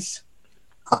your eyes.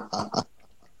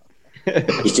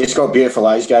 He's just got beautiful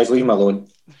eyes, guys. Leave him alone.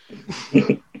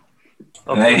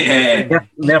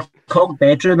 They're called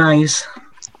bedroom eyes.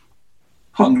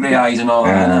 Hungry eyes and all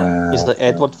that. He's like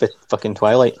Edward for fucking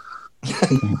Twilight.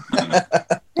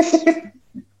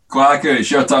 Quacker, it's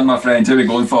your turn, my friend. Who are we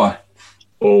going for?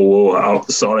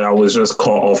 Sorry, I was just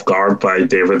caught off guard by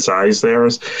David's eyes there.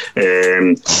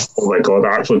 Oh my god,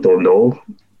 I actually don't know.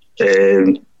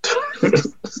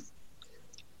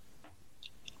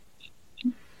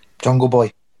 Jungle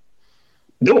Boy.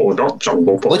 No, not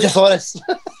Jungle Boy. Luchasaurus.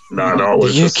 No, not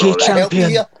Luchasaurus. UK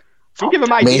champion. If you give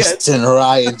him ideas. Mason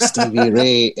Ryan, Stevie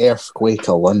Ray, Earthquake,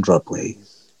 Alundra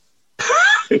Blaze.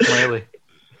 Clearly.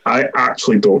 I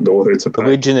actually don't know who to pick.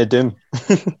 Legion of Doom.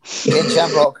 Ian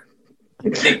Shamrock.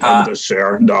 Take Pat. I'm just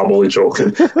sharing. No, I'm only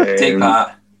joking. Take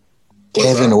Pat.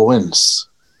 Kevin Owens.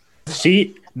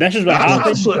 See, this is what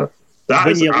happens That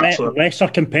when is you let absolute- lesser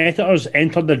competitors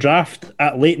enter the draft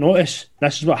at late notice.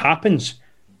 This is what happens.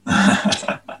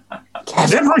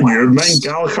 Never you mind,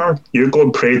 Gallagher. You're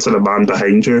going to pray to the man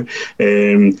behind you.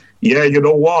 Yeah, you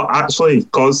know what? Actually,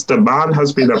 because the man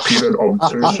has been appearing on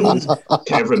 2 shows.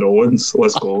 Kevin Owens.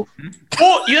 Let's go.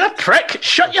 Oh, you're a prick.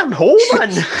 Shut your hole, man.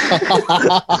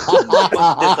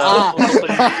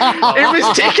 It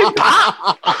was taking Pat.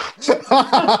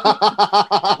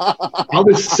 I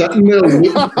was sitting there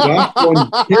looking at that one.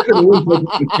 Kevin Owens wasn't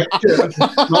the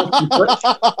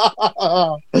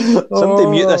picture. Somebody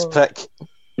mute this prick.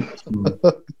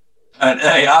 And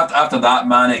hey, after that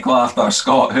manic laughter,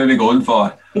 Scott, who are we going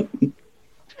for? I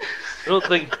don't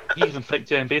think he even picked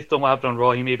him. Based on what happened on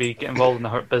Raw, he may be get involved in the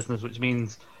Hurt Business, which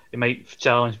means he might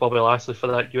challenge Bobby Lashley for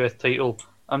that US title.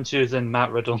 I'm choosing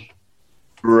Matt Riddle.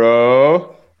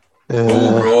 Bro.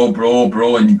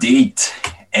 Bro, indeed.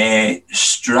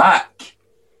 Strack,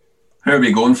 who are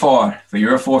we going for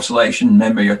your 4th selection?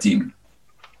 Member of your team.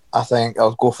 I think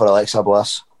I'll go for Alexa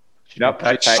Bliss. Shut up,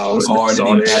 Sorry,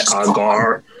 I got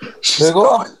her. Who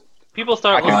got her? People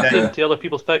start listening to other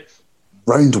people's picks.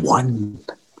 Round 1.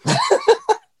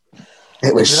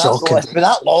 It was shocking. It's been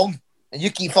that long, and you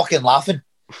keep fucking laughing.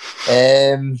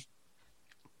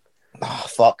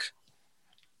 Fuck.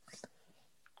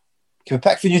 Can we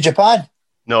pick for New Japan?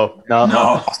 No.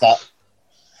 What's that?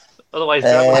 Otherwise,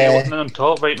 Germany on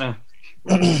top right now.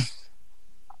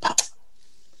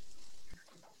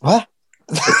 What?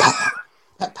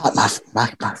 Pat,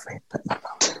 my friend.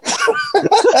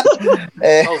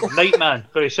 Oh, Nightman.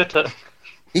 Very shit it.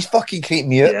 He's fucking creeping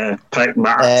me out. Yeah, pick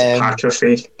Matt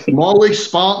McAfee. Molly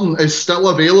Spartan is still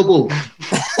available.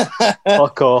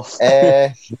 Fuck off.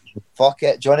 Fuck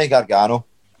it, Johnny Gargano.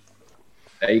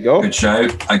 There you go. Good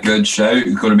shout. A good shout.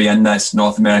 He's going to be in this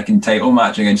North American title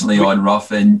match against Leon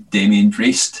Ruff and Damian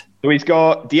Priest. So he's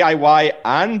got DIY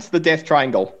and the Death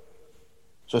Triangle.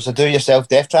 So it's a do-yourself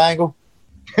death triangle.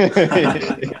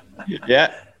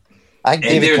 Yeah. I think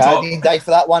David Carradine died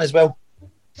for that one as well.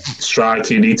 Strat,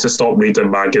 you need to stop reading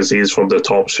magazines from the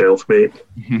top shelf, mate.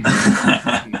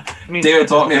 David,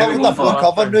 talk me how we go for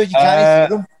cover now, you can't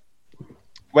see them.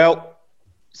 Well,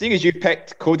 seeing as you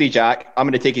picked Cody Jack, I'm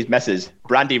going to take his missus,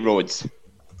 Brandy Rhodes.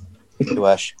 You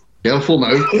wish. Careful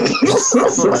now.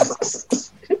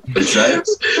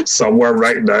 Somewhere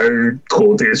right now,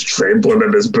 Cody is trembling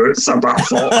in his boots about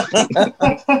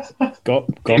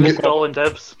Got Colin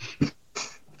Dibs.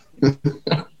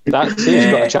 That's he's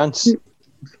got a chance.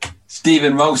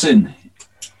 Stephen Wilson,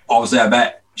 obviously a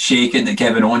bit shaken that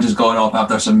Kevin Owens has gone off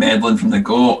after some meddling from the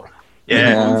GOAT.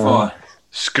 Yeah.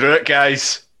 Screw it,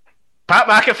 guys. Pat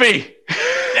McAfee.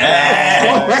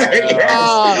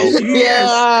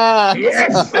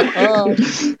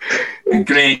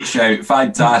 Great shout.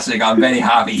 Fantastic. I'm very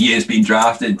happy he has been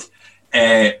drafted.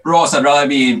 Ross, I'd rather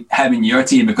be him in your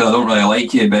team because I don't really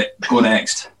like you, but go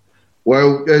next.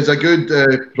 Well, as a good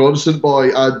Protestant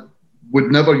boy, I would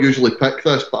never usually pick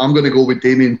this, but I'm going to go with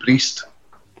Damian Priest.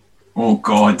 Oh,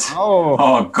 God.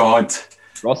 Oh God.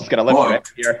 Ross is going to live forever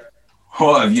here.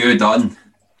 What have you done?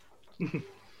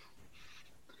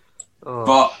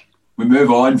 But we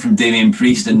move on from Damien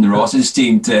Priest and the Ross's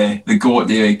team to the GOAT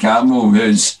David Campbell,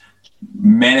 who's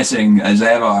menacing as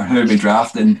ever. Who are we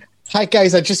drafting? Hi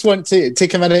guys, I just want to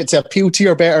take a minute to appeal to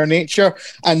your better nature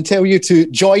and tell you to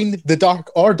join the Dark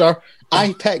Order.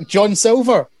 I picked John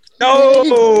Silver.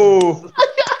 No!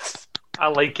 I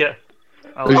like it.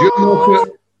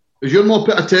 Is your mop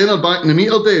put a tenner back in the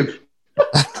meter, Dave?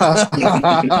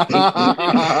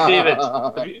 David,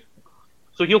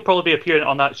 so he'll probably be appearing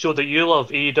on that show that you love,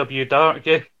 AEW Dark,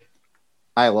 yeah?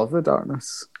 I love the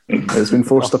darkness. It's been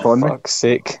forced upon me. Fuck's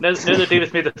sake. Now that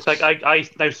David's made this pick, I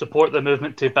now support the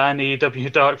movement to ban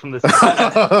AEW Dark from the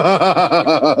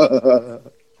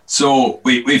So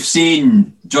we've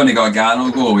seen Johnny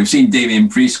Gargano go, we've seen Damien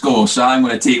Priest go, so I'm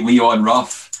going to take Leon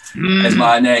Ruff as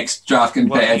my next draft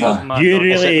competitor. You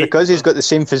really... Because he's got the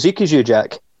same physique as you,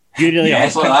 Jack. You really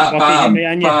yes, like that,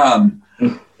 bam.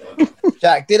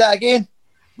 Jack, do that again.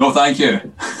 No, thank you.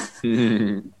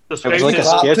 It was like a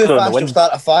scared too throw in the fast, wind. you'll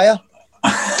start a fire.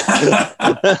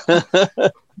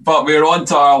 But we're on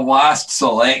to our last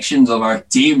selections of our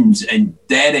teams, and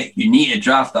Derek, you need to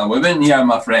draft a woman here,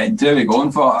 my friend. Who are we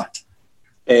going for?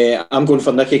 I'm going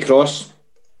for Nikki Cross.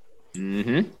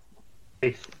 Bit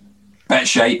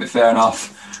shite, but fair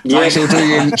enough. Yeah, she'll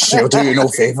do you no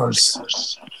favours.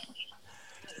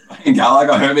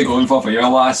 Gallagher, who are we going for your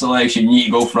last selection? You need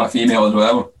to go for a female as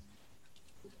well.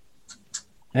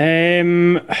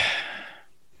 I'm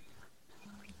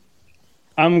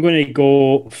going to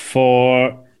go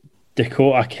for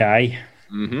Dakota Kai.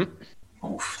 Very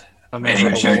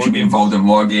good shout. Could be involved in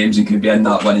more games and could be in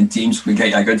that winning teams. We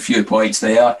get a good few points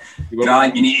there.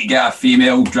 Grant, you need to get a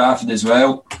female drafted as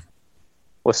well.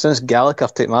 Well, since Gallagher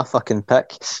took my fucking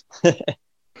pick,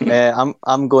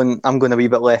 I'm going a wee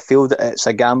bit left field. It's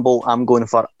a gamble. I'm going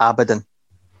for Abaddon.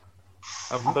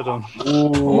 Abaddon.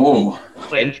 Oh,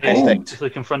 interesting. They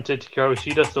confronted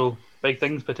Karushida, so big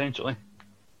things potentially.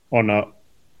 Or not.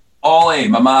 Ollie,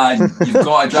 my man, you've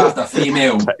got to draft a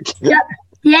female. Yep,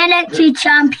 the NXT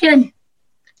champion.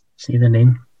 Say the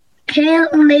name.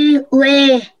 Kaylee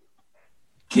Ray.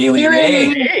 Kaylee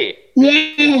Ray.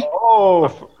 Yeah.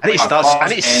 Oh, I need to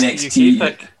start. NXT.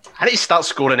 I need to start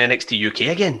scoring NXT UK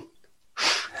again.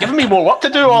 Giving me more work to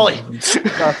do, Ollie.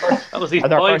 That was the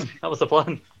plan. That was the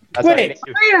plan. Wait,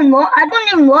 I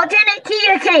don't even watch NXT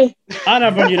UK. I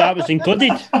never knew that was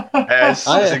included. Yes,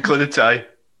 it's included, Ty.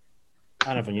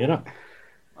 I never knew that.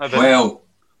 Well,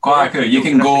 Quacker, you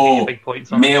can go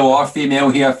male or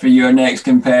female here for your next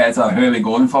competitor. Who are we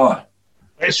going for?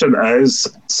 Question is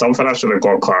something I should have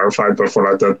got clarified before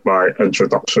I did my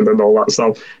introduction and all that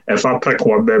stuff. If I pick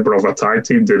one member of a tag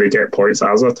team, do they get points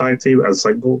as a tag team, as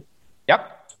single? Yep.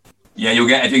 Yeah, you'll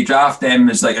get, if you draft them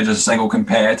as like just a single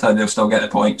competitor, they'll still get the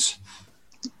points.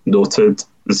 Noted.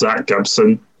 Zach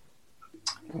Gibson.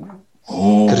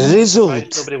 Oh,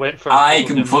 I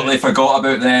completely forgot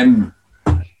about them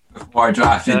before I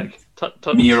drafted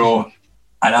Miro,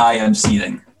 and I am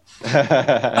seething.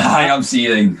 I am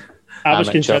seething. I was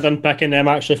considering picking them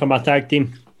actually for my tag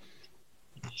team.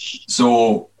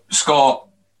 So, Scott,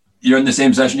 you're in the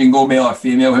same position. You can go male or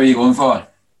female. Who are you going for?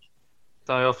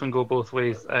 I often go both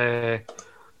ways. I'm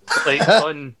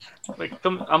thinking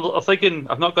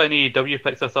I've not got any AEW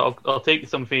picks. So I thought I'll take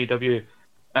some for AEW,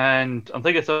 and I'm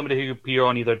thinking somebody who could appear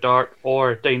on either Dark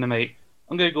or Dynamite.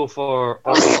 I'm going to go for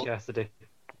Orange Cassidy.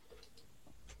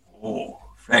 Oh,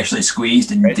 freshly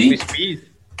squeezed indeed.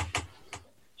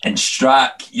 And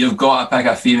Strack, you've got to pick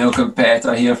a female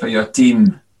competitor here for your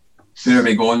team. Who are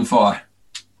we going for?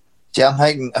 See, I'm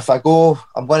thinking if I go,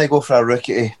 I'm going to go for a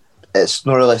rookie. It's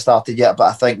not really started yet, but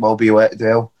I think we'll be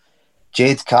well.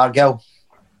 Jade Cargill.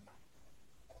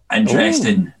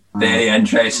 Interesting. Very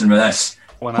interesting with this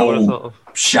whole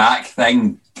Shaq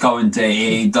thing coming to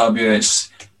AEW. It's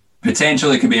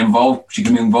potentially could be involved. She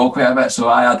can be involved quite a bit, so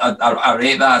I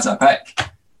rate that as a pick.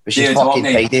 But she's fucking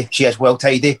tidy. She is well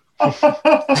tidy.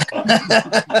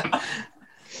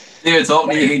 David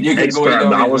Hockney, you can go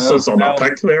analysis on that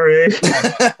pick there, eh?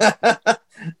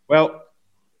 Well,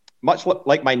 much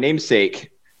like my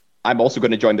namesake, I'm also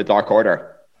going to join the Dark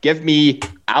Order. Give me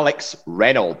Alex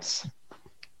Reynolds.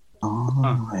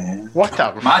 Oh, yeah. What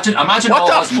a imagine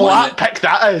what a flat pick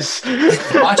that is.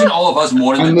 Imagine all of us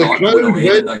more in the dark going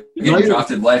away and getting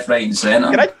drafted left, right, and centre.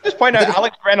 Can I just point out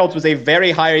Alex Reynolds was a very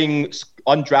hiring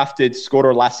undrafted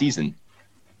scorer last season.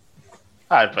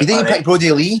 You didn't pick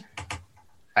Brody Lee?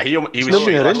 He was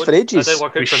been around for ages.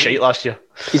 He was shite last year.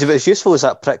 He's about as useful as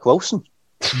that prick Wilson.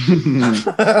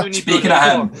 Speaking of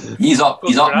him, he's up next.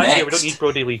 We don't need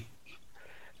Brody Lee.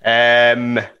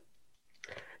 I'm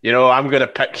going to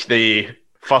pick the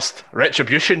first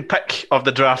retribution pick of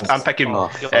the draft. I'm picking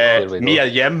Mia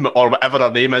Yim, or whatever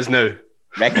her name is now.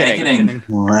 Reckoning.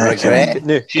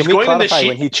 She's going on the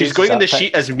sheet. She's going on the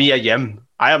sheet as Mia Yim.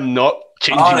 I am not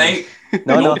changing. All right.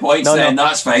 No points then.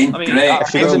 That's fine. Great. If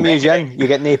she goes in Mia Yim, you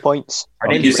get no points.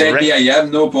 You said Mia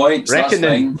Yim, no points.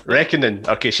 Reckoning.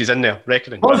 Okay, she's in there.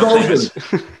 Reckoning.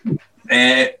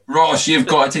 Ross, you've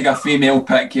got to take a female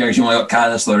pick here because you only got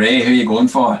Candice LeRae. Who are you going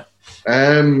for?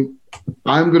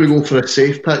 I'm going to go for a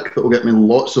safe pick that will get me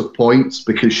lots of points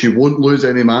because she won't lose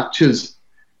any matches,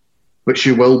 but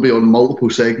she will be on multiple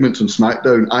segments on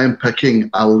SmackDown. I am picking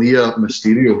Aaliyah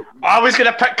Mysterio. I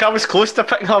was close to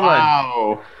picking her, man.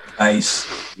 Wow. Nice.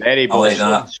 Very bullish. I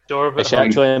like that. Is she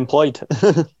actually employed?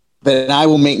 Then I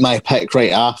will make my pick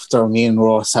right after. Me and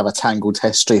Ross have a tangled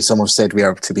history. Some have said we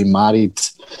are to be married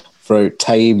throughout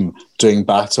time doing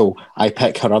battle. I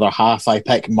pick her other half. I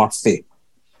pick Murphy.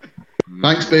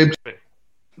 Thanks, babe.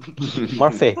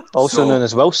 Murphy, also known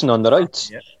as Wilson on the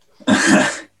roads.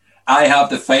 I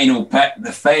have the final pick.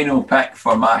 The final pick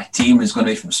for my team is going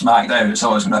to be from SmackDown. It's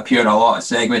always going to appear in a lot of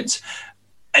segments.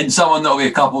 And someone that will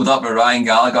be coupled up with Ryan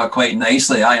Gallagher quite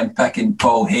nicely. I am picking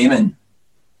Paul Heyman.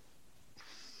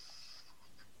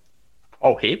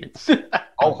 Oh,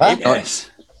 Heyman. Yes.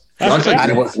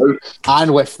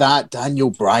 And with that, Daniel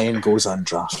Bryan goes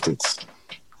undrafted.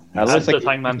 That's the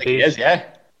Hangman Page.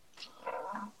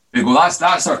 Well,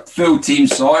 that's our full team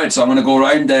sorted. So I'm going to go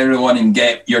around to everyone and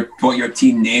get what your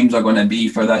team names are going to be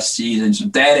for this season. So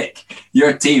Derek,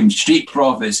 your team: Street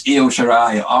Profits, Io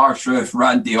Shirai, R-Truth,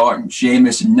 Randy Orton,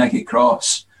 Sheamus, and Nikki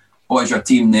Cross. What is your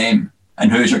team name? And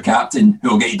who's your captain? Who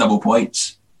will get you double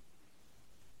points?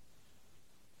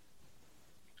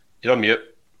 You're on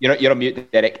mute. You're on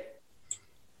mute, Derek.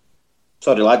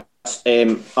 Sorry, lads.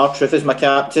 R-Truth is my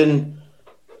captain,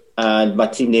 and my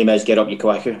team name is Get Up You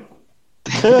Quacker.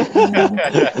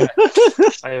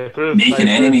 I approve. Making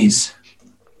enemies.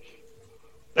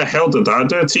 The hell did that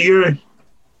do to you?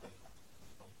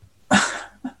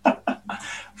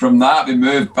 From that, we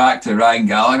move back to Ryan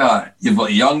Gallagher. You've got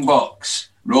the Young Bucks,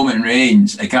 Roman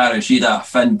Reigns, Hikaru Shida,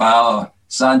 Finn Balor,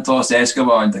 Santos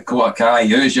Escobar, and Dakota Kai.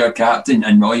 Who's your captain?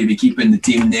 And will you be keeping the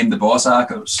team named the Boss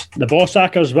Hackers? The Boss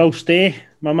Hackers will stay,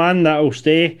 my man. That will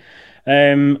stay.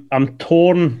 I'm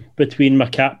torn between my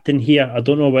captain here. I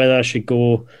don't know whether I should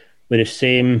go with the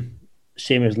same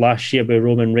as last year with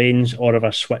Roman Reigns, or if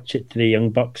I switch it to the Young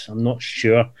Bucks. I'm not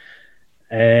sure.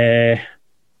 I'm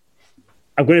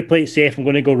going to play it safe. I'm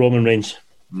going to go Roman Reigns.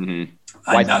 Mm-hmm.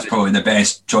 I think that's probably the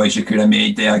best choice you could have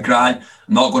made there, Grant.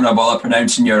 I'm not going to bother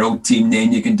pronouncing your old team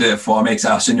name. You can do it for me because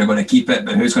I assume you're going to keep it,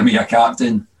 but who's going to be your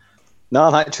captain? No,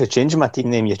 I'm actually changing my team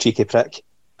name, you cheeky prick.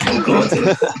 Oh, God.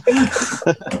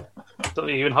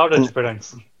 Something even harder to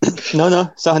pronounce.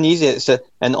 No, something easy. It's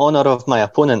in honour of my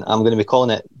opponent. I'm going to be calling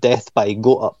it Death by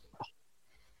Goat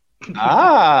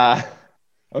Up.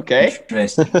 Okay.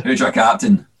 Interesting. Who's your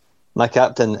captain? My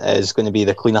captain is going to be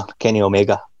the cleaner, Kenny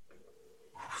Omega.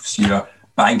 So you're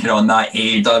banking on that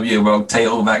AEW World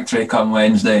Title victory come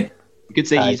Wednesday. You could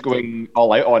say he's going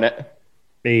all out on it.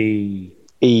 No,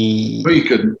 you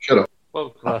couldn't. Shut up.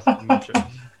 Well,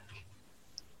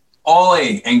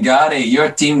 Ollie and Gary,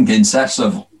 your team consists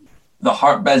of the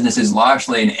Hurt Business's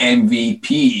Lashley and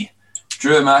MVP,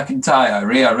 Drew McIntyre,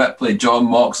 Rhea Ripley, John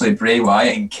Moxley, Bray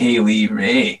Wyatt, and Kaylee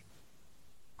Ray.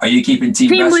 Are you keeping Team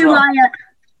Viscera? Wyatt.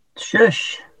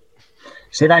 Shush.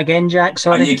 Say that again, Jack.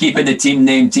 Sorry. Are you keeping the team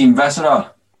name Team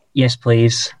Viscera? Yes,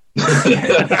 please.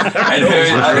 And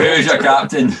who's your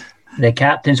captain? The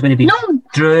captain's going to be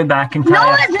Drew McIntyre.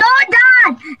 No, it's not,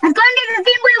 Dad. It's going to be the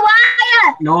team with Wyatt.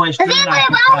 No, it's Drew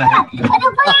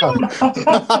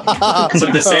McIntyre.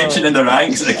 Some dissension in the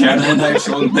ranks at the Kernan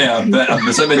household there, but I'm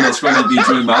assuming it's going to be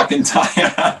Drew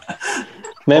McIntyre.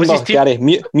 Remember, Gary,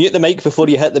 mute the mic before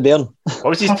you hit the burn. What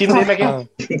was his team name again?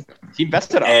 Team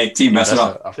Viscera. Team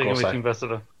Viscera. Team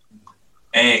Viscera.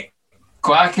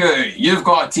 Quacker, you've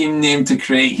got a team name to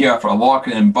create here for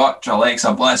Lorcan and Butch,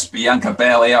 Alexa Bliss, Bianca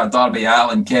Belair, Darby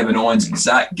Allin, Kevin Owens, and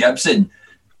Zach Gibson.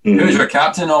 Who's your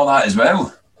captain and all that as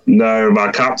well? No,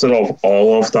 my captain of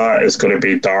all of that is going to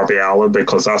be Darby Allin,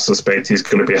 because I suspect he's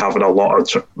going to be having a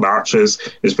lot of matches,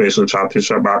 especially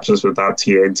championship matches with that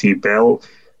TNT belt.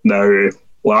 Now,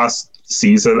 last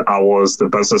season, I was the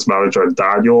business manager of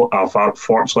Daniel. I've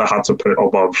unfortunately had to put him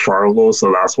on furlough,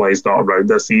 so that's why he's not around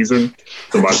this season.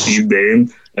 So my team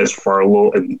name is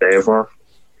Furlough Endeavour.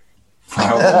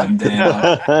 Furlough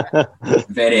Endeavour.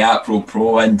 Very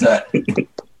apropos, isn't it?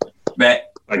 But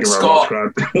Scott,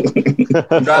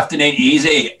 drafting ain't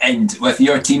easy, and with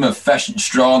your team of Fish and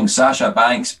Strong, Sasha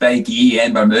Banks, Big E,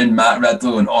 Ember Moon, Matt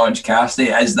Riddle, and Orange Cassidy,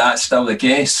 is that still the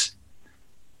case?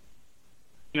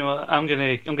 You know, I'm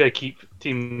gonna keep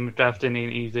Team Drafting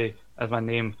Ain't Easy as my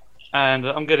name, and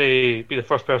I'm gonna be the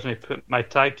first person to put my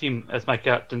tag team as my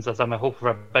captains, as I'm hoping for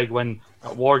a big win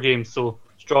at War Games. So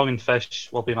Strong and Fish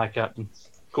will be my captains,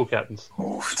 co-captains.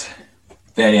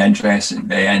 Very interesting,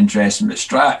 very interesting. But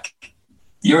Strack,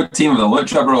 your team of the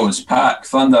Lucha Bros, Pac,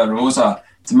 Thunder Rosa,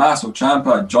 Tommaso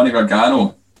Ciampa, Johnny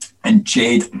Gargano, and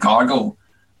Jade Gargle.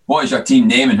 What is your team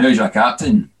name and who's your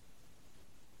captain?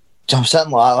 I'm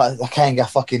sitting like that. I can't get a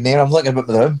fucking name. I'm looking about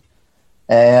the room.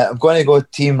 I'm going to go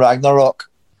Team Ragnarok.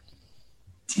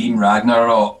 Team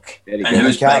Ragnarok. And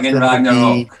who's big in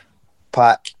Ragnarok?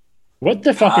 Pac. What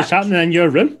the fuck is happening in your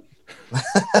room?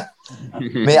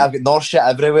 Mate, I've got North shit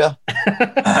everywhere.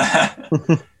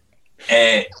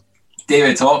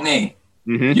 David Hockney,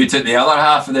 you took the other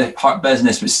half of the Hurt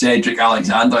Business with Cedric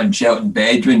Alexander and Shelton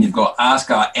Bedouin. You've got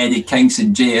Asuka, Eddie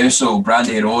Kingston, Jey Uso,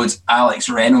 Brandy Rhodes, Alex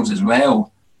Reynolds as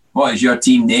well. What is your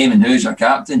team name and who's your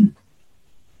captain?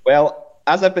 Well,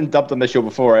 as I've been dubbed on the show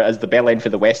before as the bell end for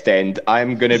the West End,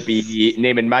 I'm going to be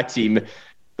naming my team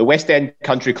the West End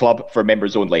Country Club for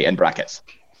members only, in brackets.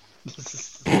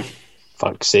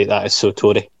 Fuck's sake, that is so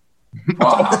Tory.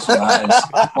 What a hassle that is.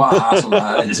 What a hassle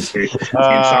that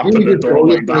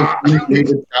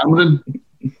is.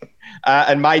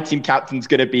 And my team captain's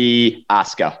going to be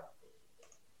Asuka.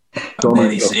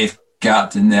 Very safe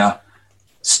captain there.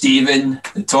 Stephen,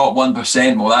 the top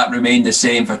 1%, will that remain the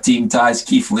same for Team Taz,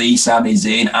 Keith Lee, Sami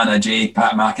Zayn, Anna Jay,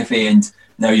 Pat McAfee, and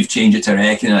now you've changed it to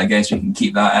Reckon, and I guess we can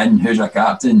keep that in. Who's our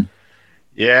captain?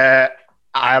 Yeah,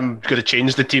 I'm going to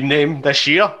change the team name this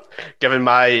year, given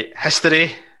my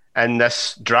history in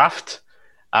this draft.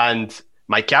 And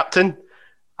my captain,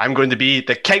 I'm going to be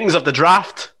the Kings of the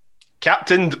Draft,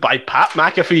 captained by Pat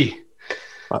McAfee.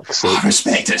 I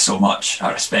respect it so much. I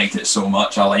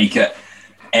like it.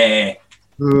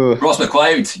 Ross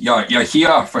McLeod, you're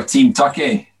here for Team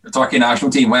Turkey, the Turkey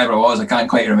national team, wherever it was, I can't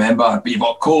quite remember. But you've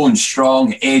got Colin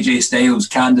Strong, AJ Styles,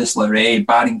 Candice LeRae,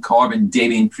 Baron Corbin,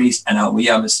 Damian Priest, and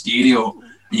Aaliyah Mysterio.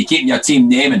 Are you keeping your team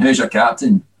name and who's your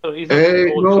captain? Is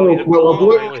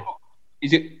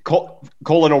it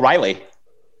Colin O'Reilly?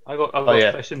 I got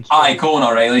questions. Aye, Colin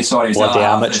O'Reilly, sorry. Bloody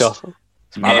amateur.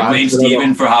 Blame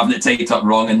Stephen for having it typed up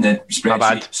wrong in the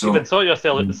spreadsheet. Stephen, saw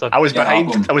yourself at the sun. I was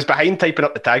behind typing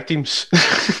up the tag teams.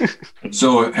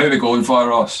 So who are we going for,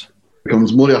 Ross?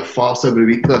 Becomes more of a farce every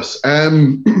week, this.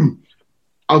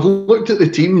 I've looked at the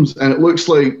teams and it looks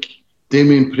like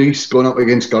Damian Priest going up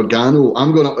against Gargano.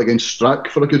 I'm going up against Strack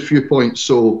for a good few points.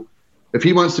 So if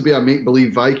he wants to be a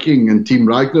make-believe Viking and Team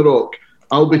Ragnarok,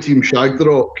 I'll be Team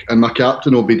Shagdarok and my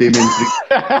captain will be Damian Priest.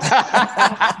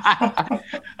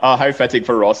 Oh, how fitting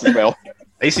for Ross as well.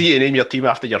 I see you name your team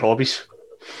after your hobbies.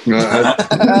 And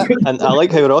I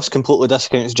like how Ross completely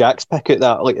discounts Jack's pick at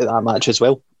that match as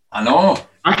well. I know.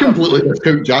 I completely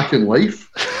discount Jack in life.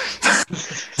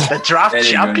 The draft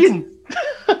champion.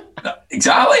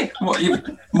 Exactly. More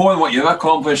than what you've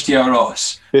accomplished here,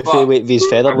 Ross. Wait, these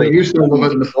featherweight. You still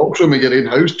live in the box room of your own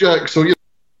house, Jack, so you.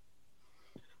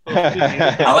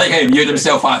 I like how he muted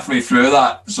himself halfway through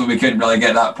that, so we couldn't really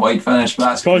get that point finished. But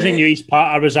that's because he knew his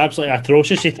partner was absolutely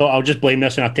atrocious. He thought, I'll just blame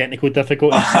this on a technical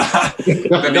difficulty.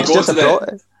 It's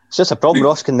just a problem.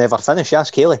 Ross can never finish.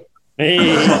 Ask Kaylee. We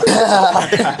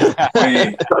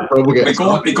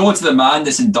go to the man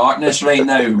that's in darkness right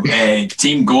now.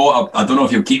 Team Goat. I don't know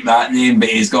if you'll keep that name, but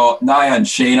he's got Nia and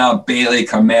Shayna, Bailey,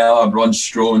 Carmella, Braun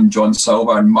Strowman, John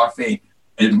Silver, and Murphy.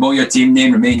 Will your team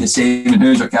name remain the same? And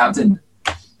who's your captain?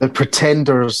 The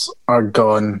Pretenders are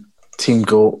gone. Team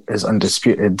Goat is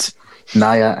undisputed.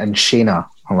 Nia and Shayna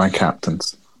are my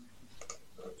captains.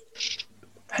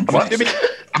 I'm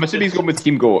assuming he's going with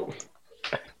Team Goat.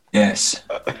 Yes.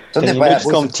 Can you next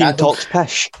come Team Talks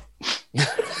Pish?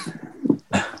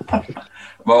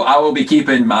 Well, I will be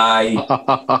keeping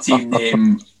my team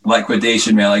name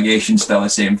Liquidation Relegation still the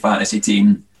same fantasy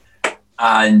team.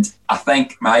 And I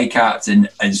think my captain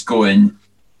is going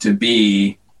to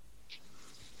be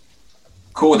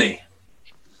Cody.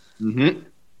 Mm-hmm.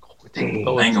 I think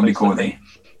it'll be Cody.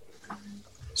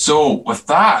 So with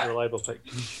that,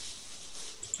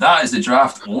 that is the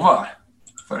draft over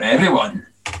for everyone.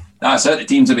 That's it. The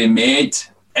teams have been made.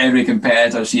 Every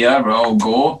competitor's here. We're all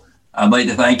go. I'd like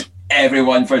to thank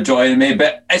everyone for joining me,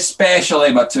 but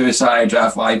especially my two Saturday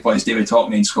Draft Live boys, David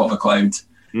Hockney and Scott McLeod.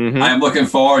 Mm-hmm. I'm looking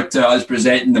forward to us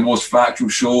presenting the most factual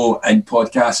show in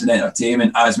podcast and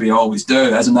entertainment, as we always do.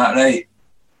 Isn't that right?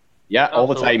 Yeah, all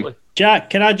the time.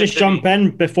 Jack, can I just jump in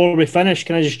before we finish?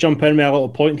 Can I just jump in with a little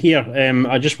point here?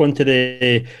 I just wanted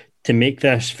to to make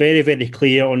this very, very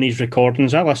clear on these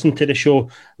recordings. I listened to the show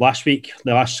last week,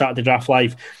 the last Saturday Draft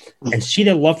Live, and see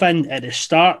the love-in at the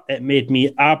start, it made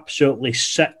me absolutely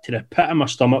sick to the pit of my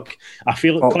stomach. I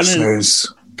feel like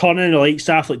Conan and the light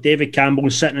staff, like David Campbell,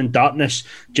 sitting in darkness,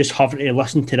 just having to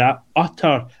listen to that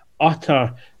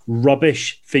utter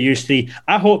rubbish for you three.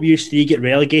 I hope you three get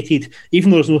relegated, even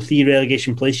though there's no 3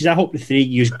 relegation places. I hope the 3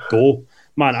 yous go.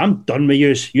 Man, I'm done with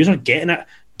yous. Yous are getting it,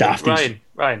 dafties.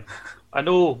 Ryan, I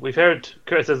know we've heard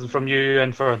criticism from you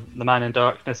and for the man in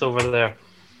darkness over there.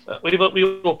 We've got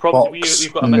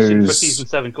a mission for season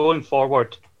 7 going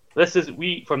forward.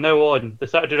 From now on, the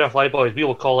Saturday Draft Live boys, we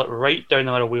will call it right down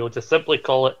the middle. We will just simply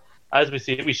call it as we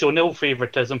see it. We show no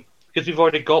favouritism because we've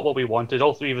already got what we wanted.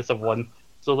 All 3 of us have won,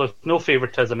 so there's no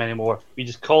favouritism anymore. We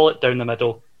just call it down the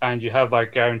middle, and you have our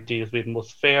guarantee as being the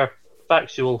most fair,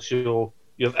 factual show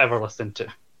you have ever listened to.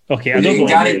 Okay, I don't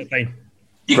believe it.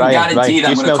 You can guarantee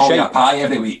that I'm going to call you a pie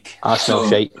every week. So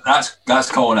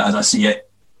that's calling it as I see it.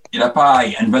 You're a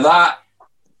pie. And with that,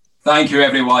 thank you,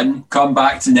 everyone. Come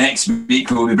back to next week.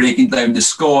 We'll be breaking down the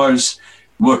scores.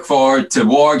 Look forward to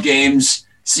War Games.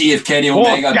 See if Kenny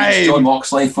Omega beats John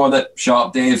Moxley for the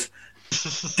sharp Dave.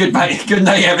 Goodbye. Good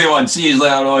night, everyone. See you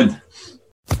later on.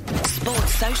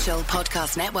 Sports Social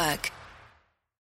Podcast Network.